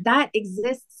 that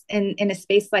exists in a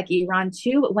space like Iran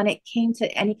too, when it came to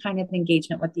any kind of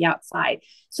engagement with the outside.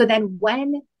 So then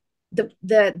when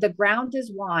the ground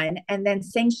is won and then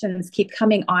sanctions keep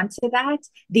coming onto that,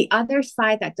 the other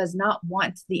side that does not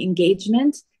want the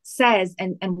engagement says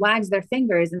and wags their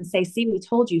fingers and say, see, we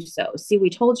told you so. See, we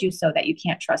told you so that you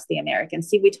can't trust the Americans.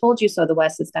 See, we told you so the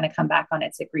West is going to come back on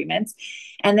its agreements.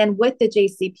 And then with the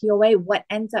JCPOA, what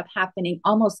ends up happening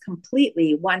almost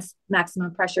completely once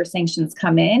maximum pressure sanctions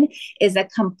come in is a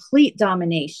complete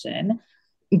domination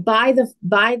by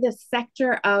the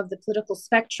sector of the political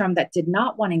spectrum that did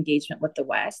not want engagement with the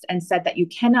West and said that you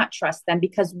cannot trust them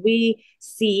because we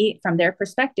see, from their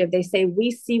perspective, they say we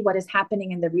see what is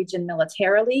happening in the region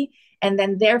militarily, and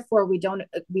then therefore we don't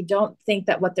think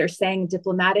that what they're saying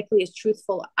diplomatically is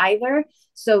truthful either.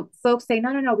 So folks say,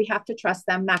 no, we have to trust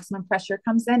them. Maximum pressure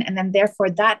comes in, and then therefore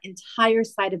that entire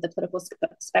side of the political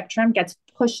spectrum gets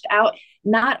pushed out,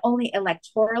 not only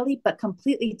electorally, but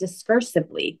completely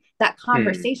discursively. That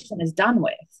conversation is done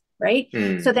with, right?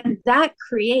 So then that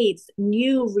creates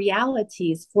new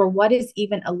realities for what is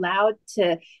even allowed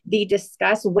to be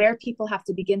discussed, where people have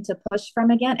to begin to push from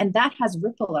again. And that has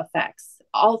ripple effects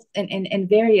all in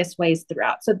various ways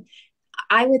throughout. So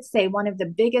I would say one of the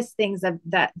biggest things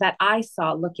that I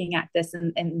saw looking at this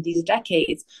in these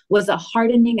decades was a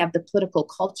hardening of the political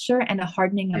culture and a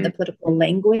hardening of the political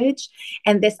language.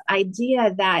 And this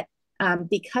idea that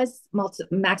because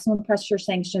maximum pressure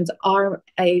sanctions are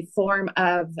a form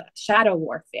of shadow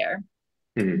warfare,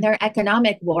 they're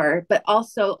economic war, but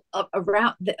also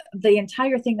around the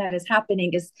entire thing that is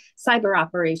happening is cyber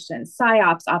operations,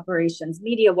 psyops operations,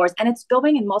 media wars, and it's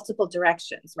going in multiple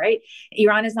directions, right?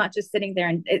 Iran is not just sitting there,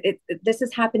 and this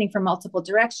is happening from multiple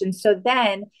directions. So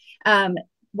then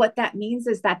what that means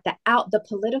is that the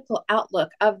political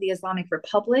outlook of the Islamic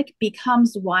Republic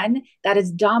becomes one that is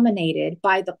dominated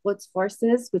by the Quds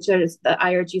forces, which is the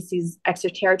IRGC's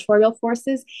extraterritorial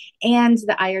forces, and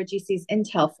the IRGC's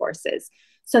intel forces.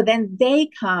 So then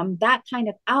that kind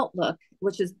of outlook,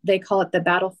 which is, they call it the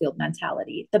battlefield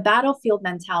mentality. The battlefield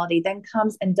mentality then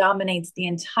comes and dominates the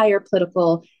entire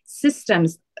political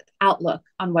system's outlook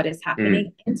on what is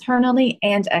happening internally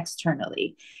and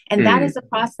externally. And that is a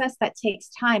process that takes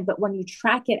time. But when you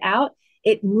track it out,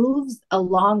 it moves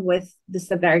along with the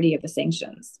severity of the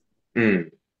sanctions.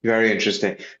 Very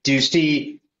interesting. Do you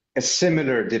see a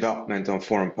similar development on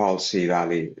foreign policy,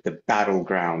 Vali, the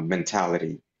battleground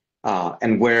mentality?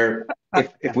 And where,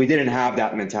 if we didn't have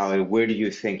that mentality, where do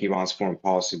you think Iran's foreign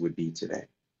policy would be today?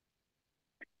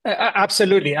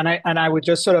 Absolutely, and I would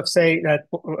just sort of say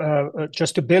that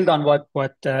just to build on what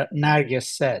Narges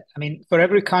said. I mean, for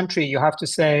every country, you have to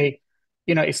say,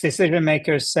 its decision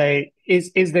makers say,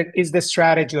 is the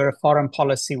strategy or a foreign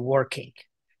policy working?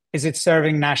 Is it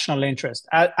serving national interest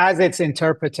as it's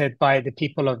interpreted by the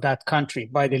people of that country,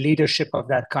 by the leadership of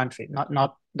that country? Not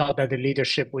that the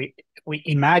leadership we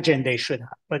imagine they should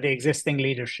have, but the existing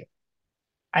leadership.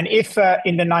 And if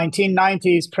in the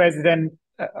 1990s, President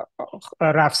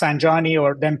Rafsanjani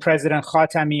or then President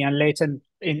Khatami and later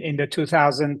in the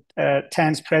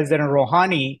 2010s, President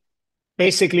Rouhani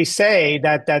basically say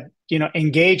that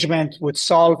engagement would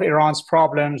solve Iran's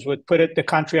problems, would put the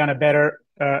country on a better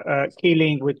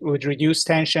healing, would reduce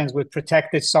tensions, would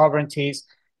protect its sovereignties.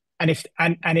 And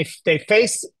if they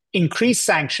face increased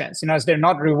sanctions, as they're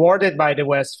not rewarded by the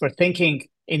West for thinking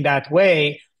in that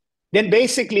way, then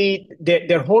basically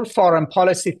their whole foreign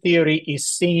policy theory is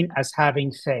seen as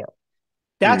having failed.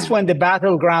 That's when the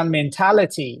battleground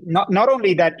mentality, not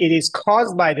only that it is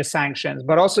caused by the sanctions,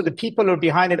 but also the people who are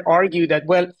behind it argue that,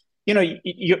 well,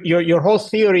 your whole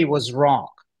theory was wrong.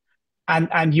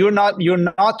 And you're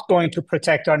not going to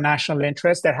protect our national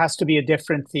interest. There has to be a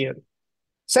different theory.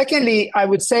 Secondly, I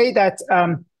would say that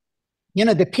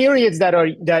the periods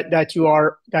that you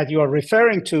are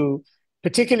referring to,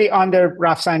 particularly under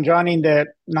Rafsanjani in the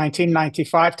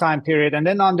 1995 time period, and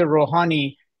then under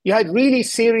Rouhani, you had really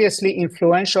seriously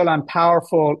influential and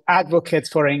powerful advocates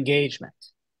for engagement.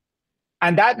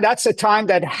 And that's a time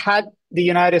that had the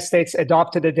United States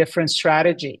adopted a different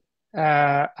strategy,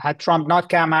 had Trump not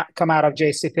come out of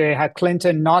JCPOA, had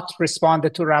Clinton not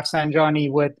responded to Rafsanjani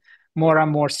with more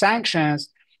and more sanctions,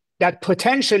 that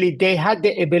potentially they had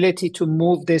the ability to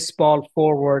move this ball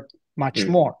forward much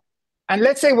more. And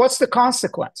let's say, what's the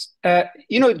consequence?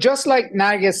 Just like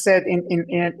Narges said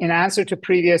in answer to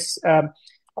previous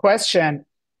question,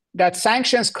 that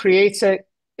sanctions creates a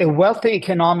wealthy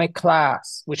economic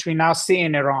class, which we now see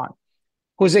in Iran,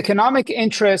 whose economic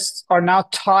interests are now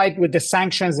tied with the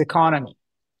sanctions economy.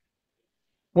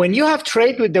 When you have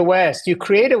trade with the West, you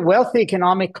create a wealthy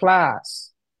economic class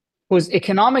whose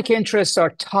economic interests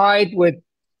are tied with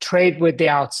trade with the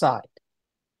outside.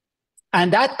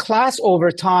 And that class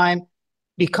over time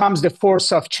becomes the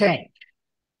force of change,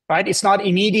 right? It's not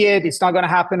immediate. It's not going to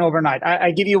happen overnight.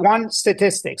 I give you one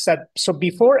statistic. So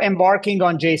before embarking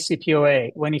on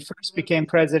JCPOA, when he first became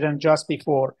president, just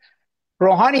before,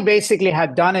 Rouhani basically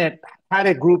had had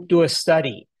a group do a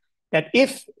study that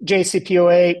if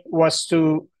JCPOA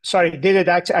did it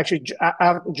actually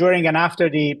during and after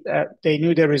they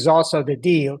knew the results of the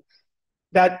deal,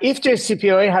 that if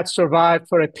JCPOA had survived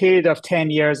for a period of 10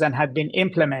 years and had been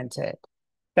implemented,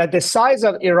 that the size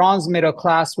of Iran's middle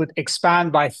class would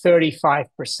expand by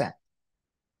 35%.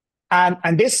 And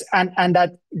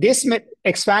that this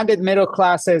expanded middle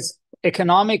class's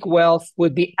economic wealth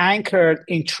would be anchored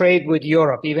in trade with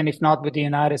Europe, even if not with the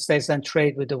United States, and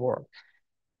trade with the world.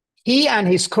 He and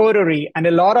his coterie and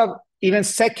a lot of even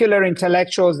secular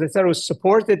intellectuals that who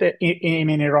supported him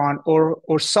in Iran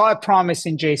or saw a promise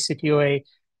in JCPOA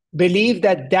believed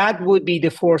that would be the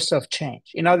force of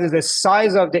change. In other words, the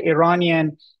size of the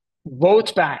Iranian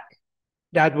vote bank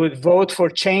that would vote for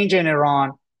change in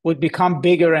Iran would become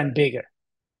bigger and bigger.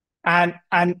 And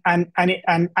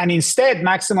instead,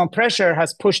 maximum pressure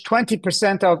has pushed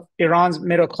 20% of Iran's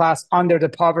middle class under the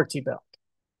poverty belt.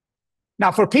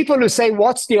 Now, for people who say,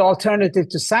 what's the alternative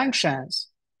to sanctions?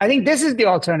 I think this is the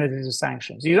alternative to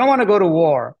sanctions. You don't want to go to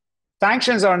war.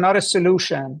 Sanctions are not a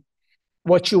solution.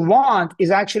 What you want is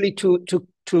actually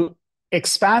to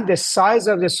expand the size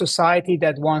of the society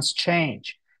that wants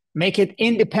change, make it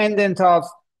independent of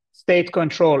state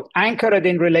control, anchor it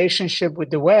in relationship with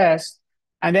the West,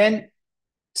 and then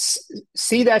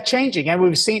see that changing. And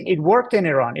we've seen it worked in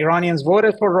Iran. Iranians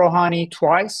voted for Rouhani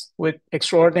twice with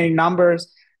extraordinary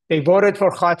numbers. They voted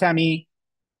for Khatami.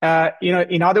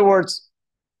 In other words,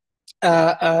 when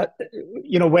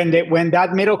that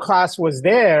middle class was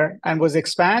there and was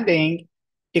expanding,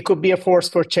 it could be a force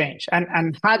for change.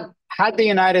 And had the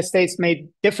United States made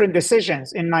different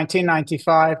decisions in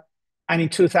 1995 and in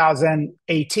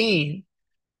 2018,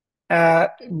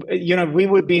 we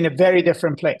would be in a very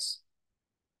different place.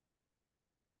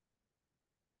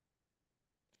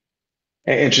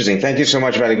 Interesting. Thank you so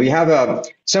much, Vali. We have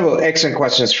several excellent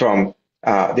questions from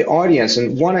the audience,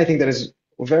 and one I think that is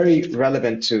very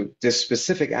relevant to this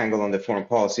specific angle on the foreign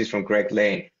policy is from Greg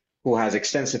Lane, who has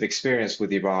extensive experience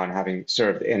with Iran, having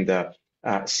served in the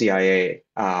CIA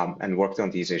and worked on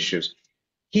these issues.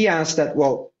 He asked that,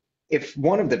 well, if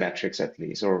one of the metrics at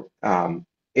least,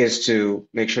 is to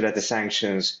make sure that the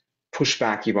sanctions push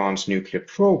back Iran's nuclear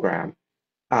program,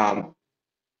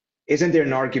 isn't there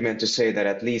an argument to say that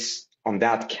at least on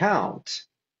that count,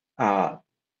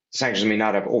 sanctions may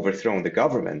not have overthrown the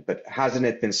government, but hasn't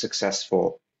it been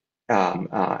successful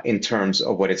in terms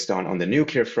of what it's done on the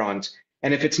nuclear front?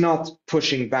 And if it's not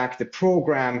pushing back the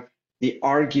program, the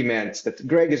argument that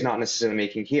Greg is not necessarily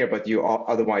making here, but you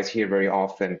otherwise hear very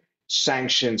often,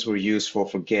 sanctions were useful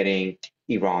for getting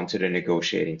Iran to the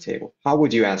negotiating table. How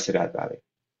would you answer that, Vali?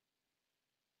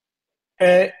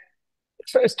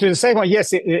 First, to the second one,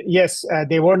 yes,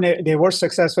 they were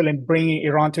successful in bringing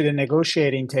Iran to the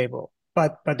negotiating table.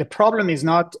 But the problem is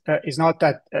not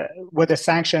that whether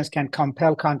sanctions can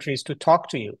compel countries to talk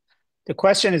to you. The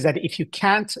question is that if you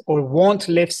can't or won't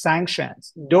lift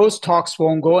sanctions, those talks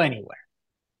won't go anywhere,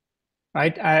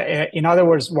 right? In other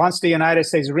words, once the United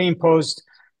States reimposed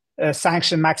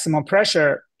sanction maximum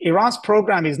pressure, Iran's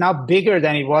program is now bigger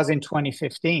than it was in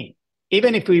 2015.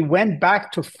 Even if we went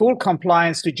back to full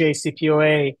compliance to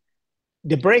JCPOA,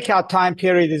 the breakout time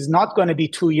period is not going to be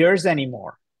 2 years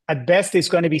anymore. At best, it's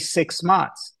going to be 6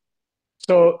 months.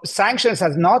 So sanctions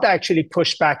has not actually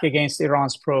pushed back against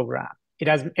Iran's program. It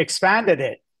has expanded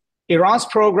it. Iran's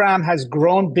program has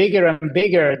grown bigger and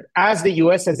bigger as the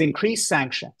U.S. has increased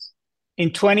sanctions.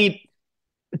 in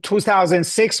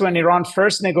 2006, when Iran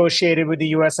first negotiated with the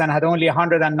US and had only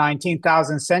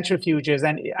 119,000 centrifuges,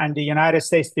 and the United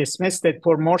States dismissed it,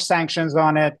 put more sanctions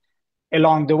on it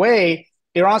along the way,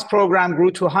 Iran's program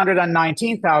grew to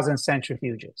 119,000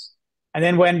 centrifuges. And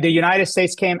then when the United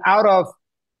States came out of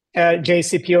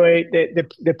JCPOA,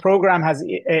 the program has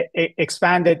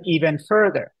expanded even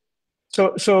further.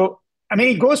 So I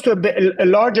mean, it goes to a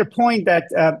larger point that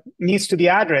needs to be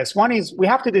addressed. One is we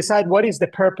have to decide what is the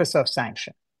purpose of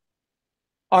sanction.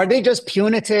 Are they just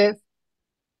punitive?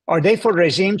 Are they for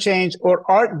regime change? Or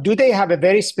do they have a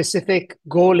very specific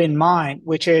goal in mind,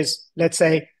 which is, let's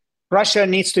say, Russia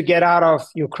needs to get out of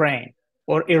Ukraine,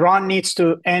 or Iran needs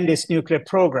to end its nuclear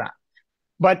program?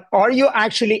 But are you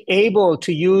actually able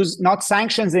to use not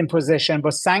sanctions imposition,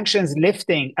 but sanctions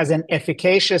lifting as an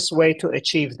efficacious way to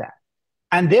achieve that?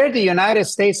 And there, the United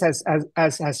States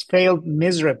has failed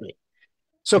miserably.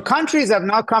 So countries have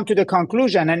now come to the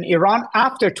conclusion, and Iran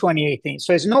after 2018.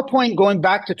 So there's no point going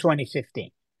back to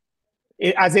 2015,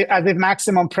 as if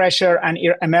maximum pressure and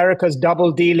America's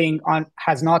double dealing on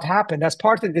has not happened. As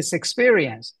part of this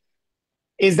experience,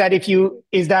 is that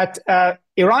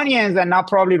Iranians and now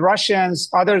probably Russians,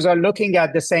 others are looking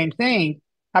at the same thing,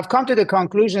 have come to the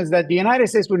conclusions that the United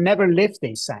States will never lift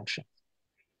these sanctions.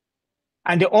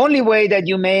 And the only way that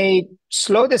you may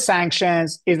slow the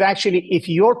sanctions is actually if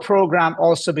your program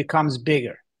also becomes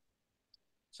bigger.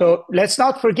 So let's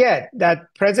not forget that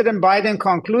President Biden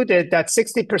concluded that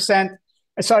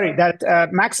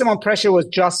maximum pressure was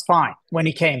just fine when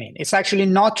he came in. It's actually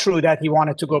not true that he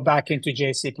wanted to go back into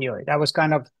JCPOA. That was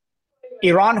kind of,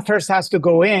 Iran first has to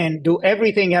go in, do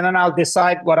everything, and then I'll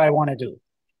decide what I want to do.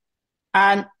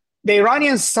 And the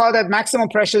Iranians saw that maximum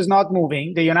pressure is not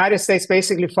moving, the United States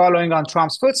basically following on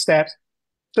Trump's footsteps,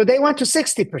 so they went to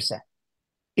 60%.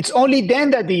 It's only then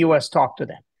that the US talked to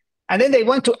them. And then they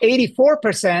went to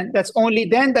 84%. That's only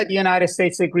then that the United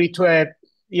States agreed to a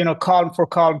calm for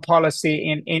calm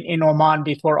policy in Oman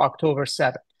before October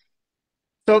 7th.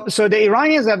 So the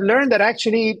Iranians have learned that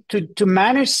actually to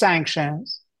manage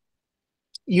sanctions,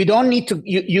 you don't need to,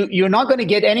 you're not going to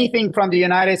get anything from the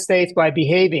United States by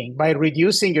behaving, by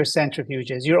reducing your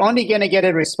centrifuges. You're only going to get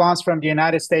a response from the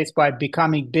United States by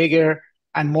becoming bigger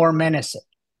and more menacing.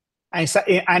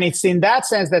 And it's in that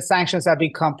sense that sanctions have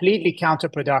been completely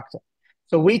counterproductive.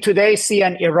 So we today see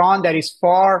an Iran that is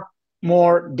far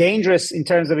more dangerous in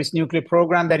terms of its nuclear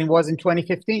program than it was in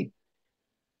 2015.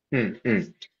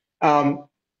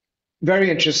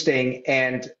 Very interesting.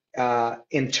 And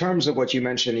in terms of what you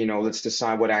mentioned, let's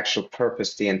decide what actual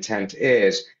purpose the intent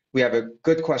is. We have a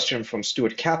good question from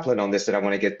Stuart Kaplan on this that I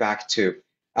want to get back to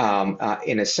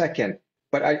in a second.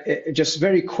 But just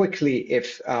very quickly,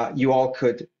 if you all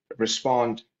could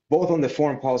respond both on the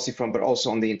foreign policy front, but also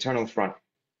on the internal front.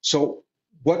 So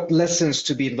what lessons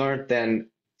to be learned then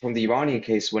from the Iranian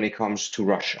case when it comes to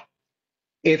Russia?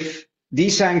 If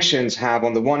these sanctions have,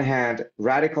 on the one hand,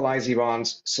 radicalized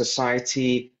Iran's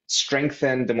society,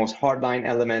 strengthened the most hardline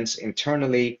elements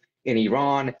internally in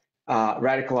Iran,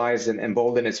 radicalized and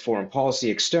emboldened its foreign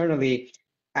policy externally,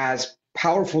 as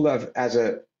powerful as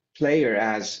a player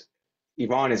as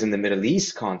Iran is in the Middle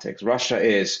East context, Russia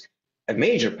is a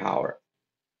major power.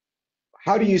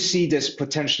 How do you see this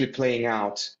potentially playing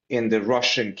out in the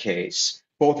Russian case,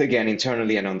 both again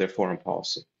internally and on their foreign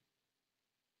policy?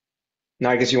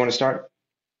 Narges, you want to start?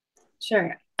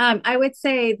 Sure. I would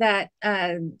say that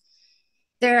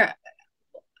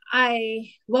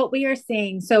what we are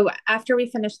seeing, so after we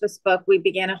finished this book, we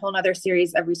began a whole other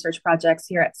series of research projects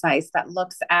here at SAIS that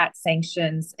looks at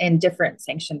sanctions in different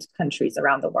sanctioned countries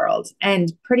around the world.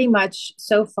 And pretty much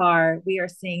so far, we are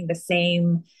seeing the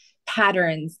same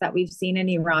patterns that we've seen in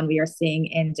Iran, we are seeing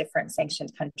in different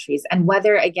sanctioned countries. And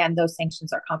whether, again, those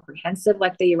sanctions are comprehensive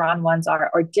like the Iran ones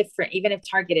are, or different, even if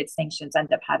targeted sanctions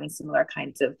end up having similar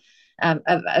kinds of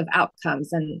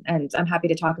outcomes. And I'm happy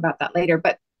to talk about that later.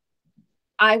 But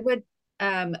I would,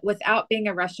 without being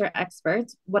a Russia expert,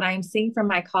 what I'm seeing from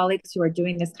my colleagues who are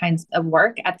doing this kinds of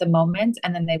work at the moment,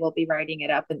 and then they will be writing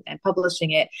it up and publishing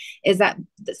it, is that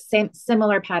the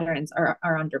similar patterns are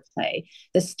under play.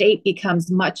 The state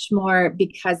becomes much more,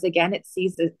 because again, it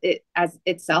sees it as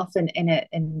itself in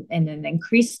an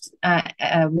increased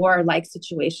war-like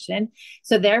situation.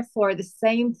 So therefore, the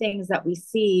same things that we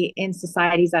see in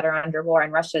societies that are under war,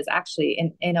 and Russia is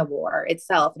actually in a war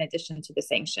itself, in addition to the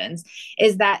sanctions,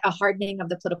 is that a hardening of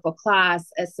the political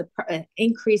class,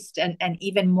 increased and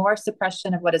even more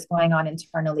suppression of what is going on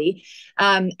internally.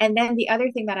 And then the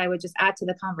other thing that I would just add to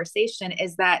the conversation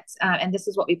is that, and this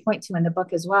is what we point to in the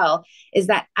book as well, is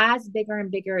that as bigger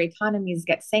and bigger economies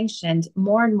get sanctioned,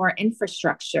 more and more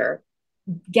infrastructure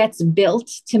gets built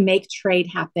to make trade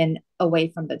happen away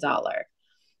from the dollar.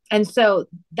 And so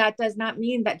that does not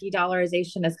mean that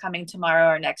de-dollarization is coming tomorrow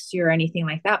or next year or anything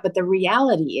like that. But the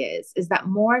reality is that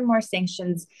more and more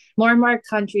sanctions, more and more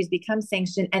countries become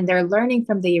sanctioned, and they're learning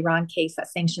from the Iran case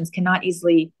that sanctions cannot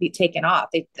easily be taken off.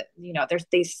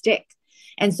 They stick.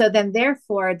 And so then,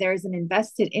 therefore, there's an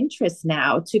invested interest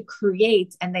now to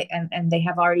create, and they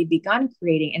have already begun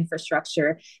creating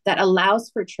infrastructure that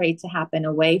allows for trade to happen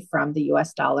away from the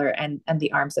U.S. dollar and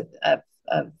the arms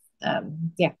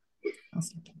yeah.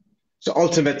 So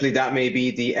ultimately, that may be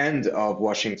the end of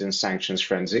Washington's sanctions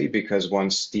frenzy, because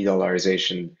once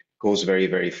de-dollarization goes very,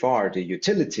 very far, the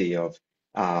utility of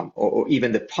or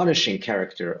even the punishing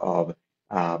character of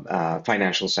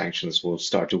financial sanctions will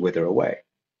start to wither away.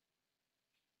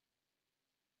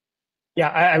 Yeah,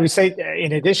 I would say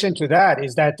in addition to that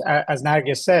is that, as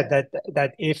Narges said,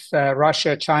 that if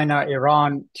Russia, China,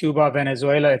 Iran, Cuba,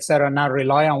 Venezuela, et cetera, now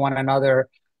rely on one another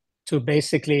to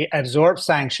basically absorb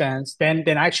sanctions, then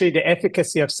actually the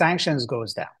efficacy of sanctions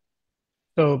goes down.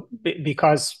 So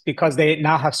because they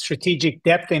now have strategic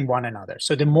depth in one another.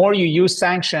 So the more you use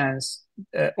sanctions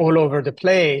all over the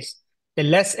place, the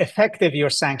less effective your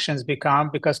sanctions become,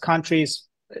 because countries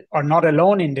are not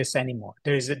alone in this anymore.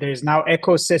 There's now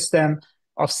ecosystem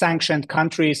of sanctioned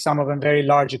countries, some of them very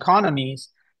large economies,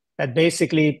 that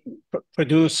basically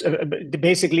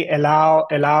allow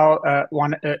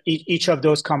each of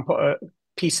those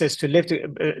pieces to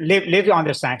live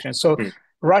under sanctions. So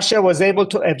Russia was able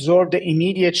to absorb the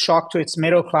immediate shock to its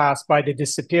middle class by the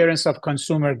disappearance of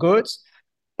consumer goods,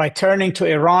 by turning to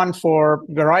Iran for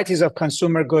varieties of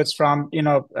consumer goods, from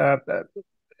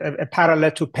a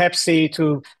parallel to Pepsi,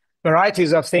 to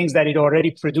varieties of things that it already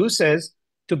produces,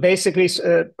 to basically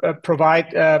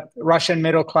provide Russian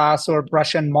middle class or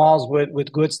Russian malls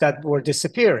with goods that were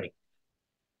disappearing.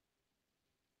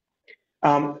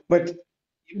 But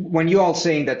when you all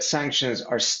saying that sanctions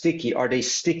are they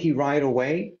sticky right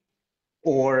away?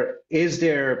 Or is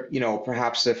there,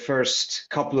 perhaps the first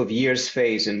couple of years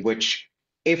phase in which,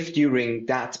 if during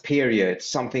that period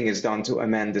something is done to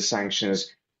amend the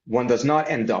sanctions, one does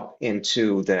not end up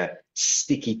into the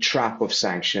sticky trap of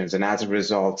sanctions, and as a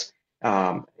result,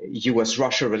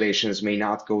 U.S.-Russia relations may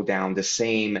not go down the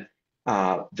same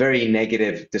very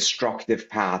negative, destructive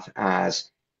path as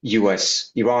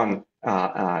U.S.-Iran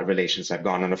relations have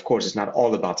gone. And of course, it's not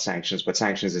all about sanctions, but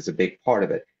sanctions is a big part of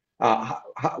it.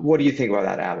 What do you think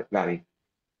about that, Vali?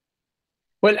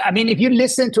 Well, I mean, if you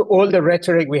listen to all the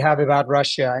rhetoric we have about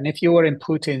Russia, and if you were in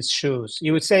Putin's shoes,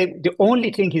 you would say the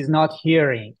only thing he's not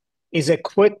hearing is a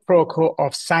quid pro quo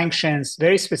of sanctions,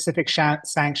 very specific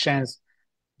sanctions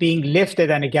being lifted,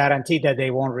 and a guarantee that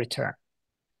they won't return.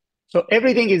 So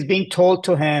everything is being told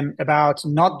to him about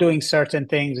not doing certain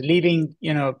things, leaving,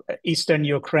 Eastern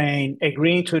Ukraine,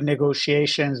 agreeing to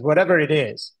negotiations, whatever it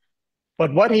is.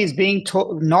 But what he's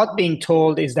not being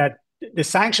told is that the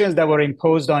sanctions that were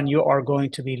imposed on you are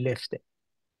going to be lifted.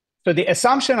 So the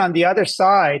assumption on the other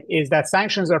side is that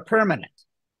sanctions are permanent,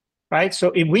 right?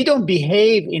 So if we don't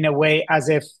behave in a way as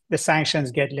if the sanctions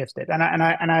get lifted, and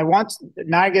I want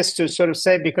Narges to sort of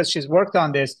say, because she's worked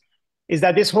on this, is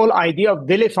that this whole idea of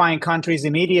vilifying countries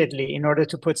immediately in order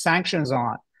to put sanctions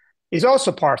on is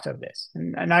also part of this.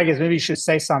 And Narges, maybe you should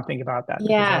say something about that.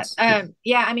 Yeah.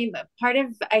 I mean, part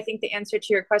of, I think, the answer to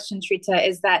your question, Trita,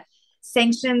 is that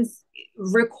sanctions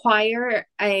require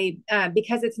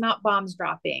because it's not bombs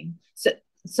dropping.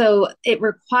 So it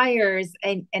requires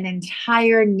an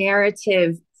entire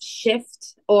narrative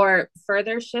shift, or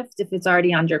further shift if it's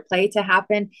already underplay, to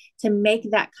happen, to make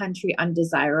that country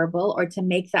undesirable, or to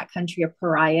make that country a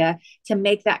pariah, to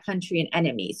make that country an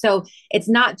enemy. So it's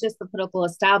not just the political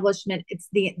establishment, it's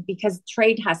because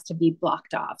trade has to be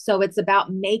blocked off. So it's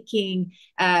about making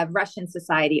Russian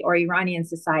society or Iranian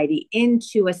society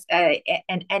into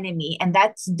an enemy, and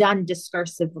that's done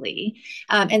discursively.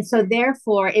 And so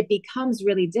therefore it becomes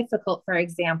really difficult, for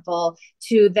example,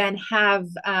 to then have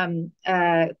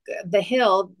the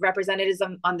Hill, representatives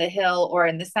on the Hill or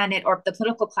in the Senate, or the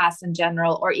political class in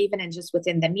general, or even in just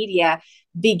within the media,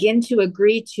 begin to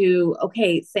agree to,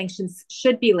 okay, sanctions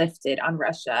should be lifted on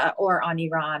Russia or on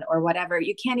Iran or whatever.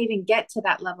 You can't even get to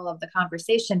that level of the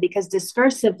conversation, because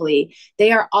discursively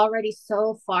they are already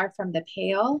so far from the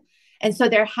pale. And so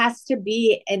there has to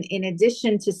be, in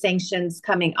addition to sanctions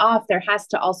coming off, there has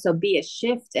to also be a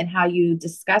shift in how you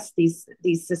discuss these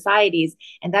societies.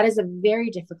 And that is a very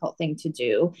difficult thing to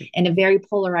do in a very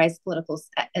polarized political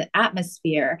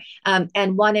atmosphere.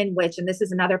 And one in which, and this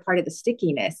is another part of the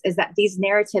stickiness, is that these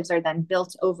narratives are then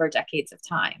built over decades of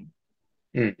time.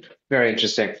 Very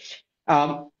interesting.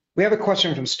 We have a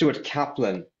question from Stuart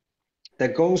Kaplan.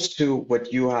 that goes to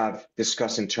what you have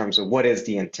discussed in terms of what is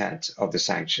the intent of the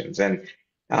sanctions. And,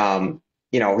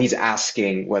 he's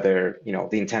asking whether,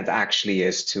 the intent actually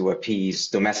is to appease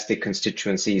domestic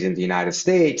constituencies in the United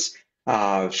States,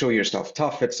 show yourself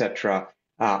tough, etc.,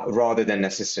 rather than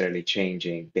necessarily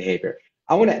changing behavior.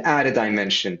 I want to add a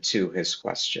dimension to his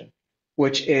question,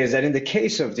 which is that in the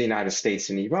case of the United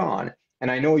States and Iran, and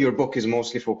I know your book is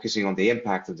mostly focusing on the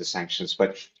impact of the sanctions,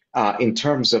 but in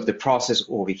terms of the process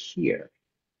over here,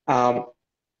 that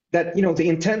the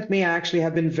intent may actually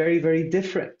have been very, very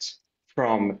different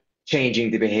from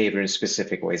changing the behavior in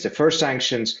specific ways. The first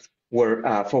sanctions were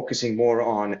focusing more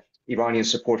on Iranian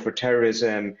support for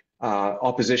terrorism,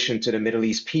 opposition to the Middle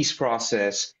East peace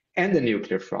process, and the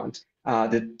nuclear front.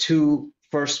 The two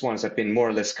first ones have been more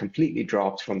or less completely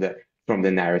dropped from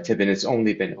the narrative, and it's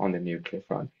only been on the nuclear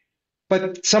front.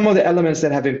 But some of the elements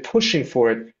that have been pushing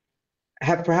for it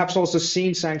have perhaps also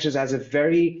seen sanctions as a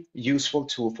very useful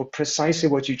tool for precisely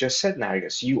what you just said,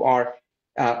 Narges. You are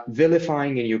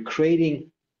vilifying and you're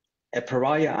creating a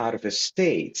pariah out of a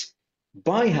state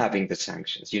by having the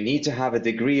sanctions. You need to have a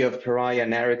degree of pariah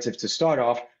narrative to start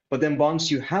off, but then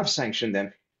once you have sanctioned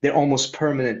them, they're almost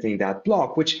permanently in that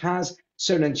block, which has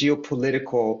certain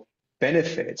geopolitical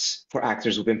benefits for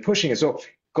actors who've been pushing it. So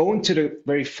going to the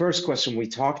very first question we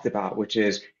talked about, which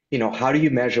is, how do you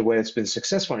measure whether it's been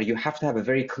successful? You have to have a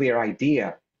very clear idea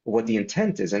of what the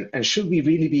intent is. And should we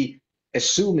really be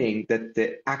assuming that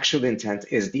the actual intent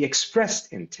is the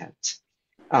expressed intent?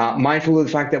 Mindful of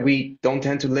the fact that we don't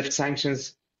tend to lift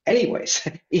sanctions anyways,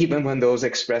 even when those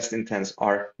expressed intents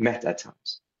are met at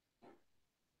times.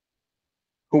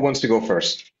 Who wants to go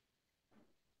first?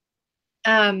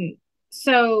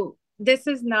 So this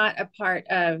is not a part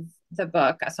of the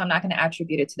book, so I'm not going to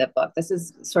attribute it to the book. This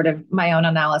is sort of my own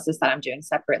analysis that I'm doing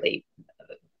separately,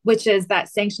 which is that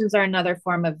sanctions are another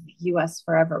form of U.S.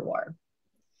 forever war.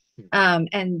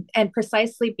 And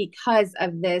precisely because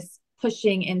of this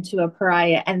pushing into a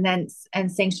pariah and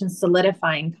sanctions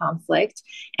solidifying conflict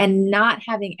and not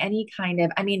having any kind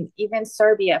of, even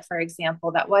Serbia, for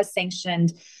example, that was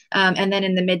sanctioned. And then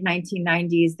in the mid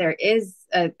 1990s, there is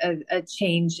a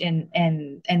change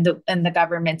in the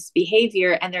government's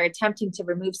behavior, and they're attempting to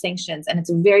remove sanctions. And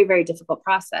it's a very, very difficult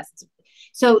process.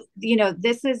 So,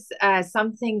 this is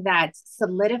something that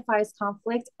solidifies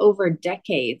conflict over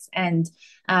decades. And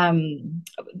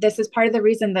this is part of the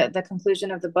reason that the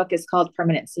conclusion of the book is called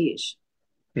Permanent Siege.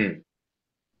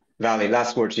 Vali,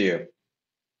 last word to you.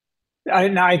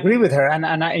 I agree with her. And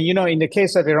in the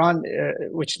case of Iran,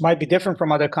 which might be different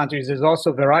from other countries, there's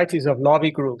also varieties of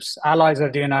lobby groups, allies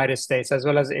of the United States, as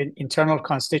well as internal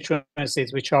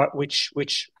constituencies, which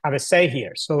have a say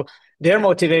here. So their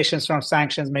motivations from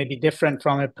sanctions may be different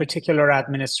from a particular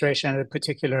administration at a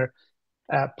particular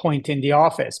point in the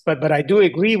office. But I do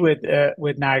agree with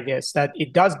Narges that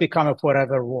it does become a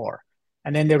forever war.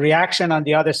 And then the reaction on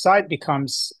the other side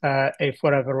becomes a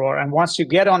forever war. And once you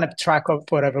get on a track of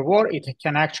forever war, it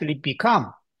can actually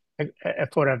become a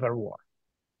forever war.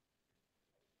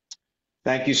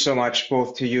 Thank you so much,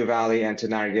 both to you, Vali, and to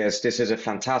Narges. This is a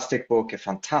fantastic book, a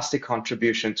fantastic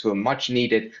contribution to a much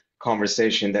needed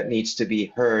conversation that needs to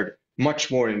be heard much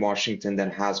more in Washington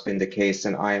than has been the case.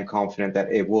 And I am confident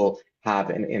that it will have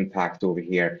an impact over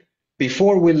here.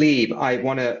 Before we leave, I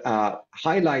want to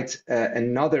highlight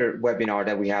another webinar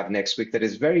that we have next week that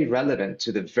is very relevant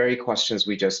to the very questions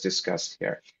we just discussed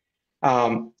here.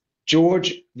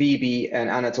 George Beebe and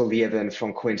Anatol Lievin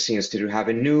from Quincy Institute have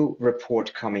a new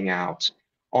report coming out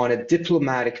on a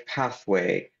diplomatic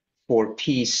pathway for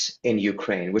peace in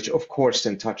Ukraine, which of course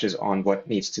then touches on what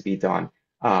needs to be done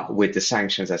with the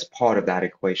sanctions as part of that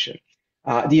equation.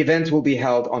 The event will be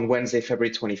held on Wednesday,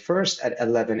 February 21st at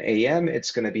 11 a.m.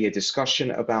 It's going to be a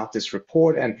discussion about this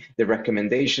report and the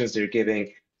recommendations they're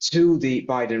giving to the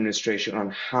Biden administration on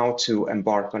how to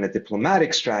embark on a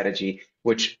diplomatic strategy,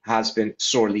 which has been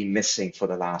sorely missing for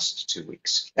the last 2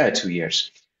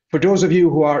 years. For those of you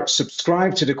who are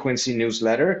subscribed to the Quincy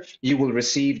newsletter, you will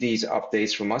receive these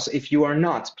updates from us. If you are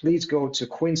not, please go to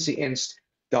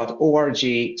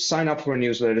quincyinst.org, sign up for a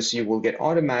newsletter so you will get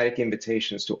automatic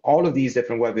invitations to all of these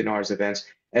different webinars, events,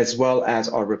 as well as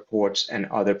our reports and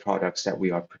other products that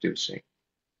we are producing.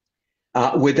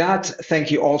 With that,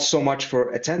 thank you all so much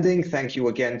for attending. Thank you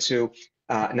again to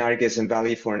Narges and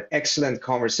Vali for an excellent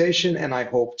conversation, and I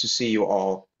hope to see you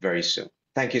all very soon.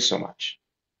 Thank you so much.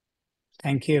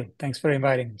 Thank you. Thanks for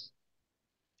inviting us.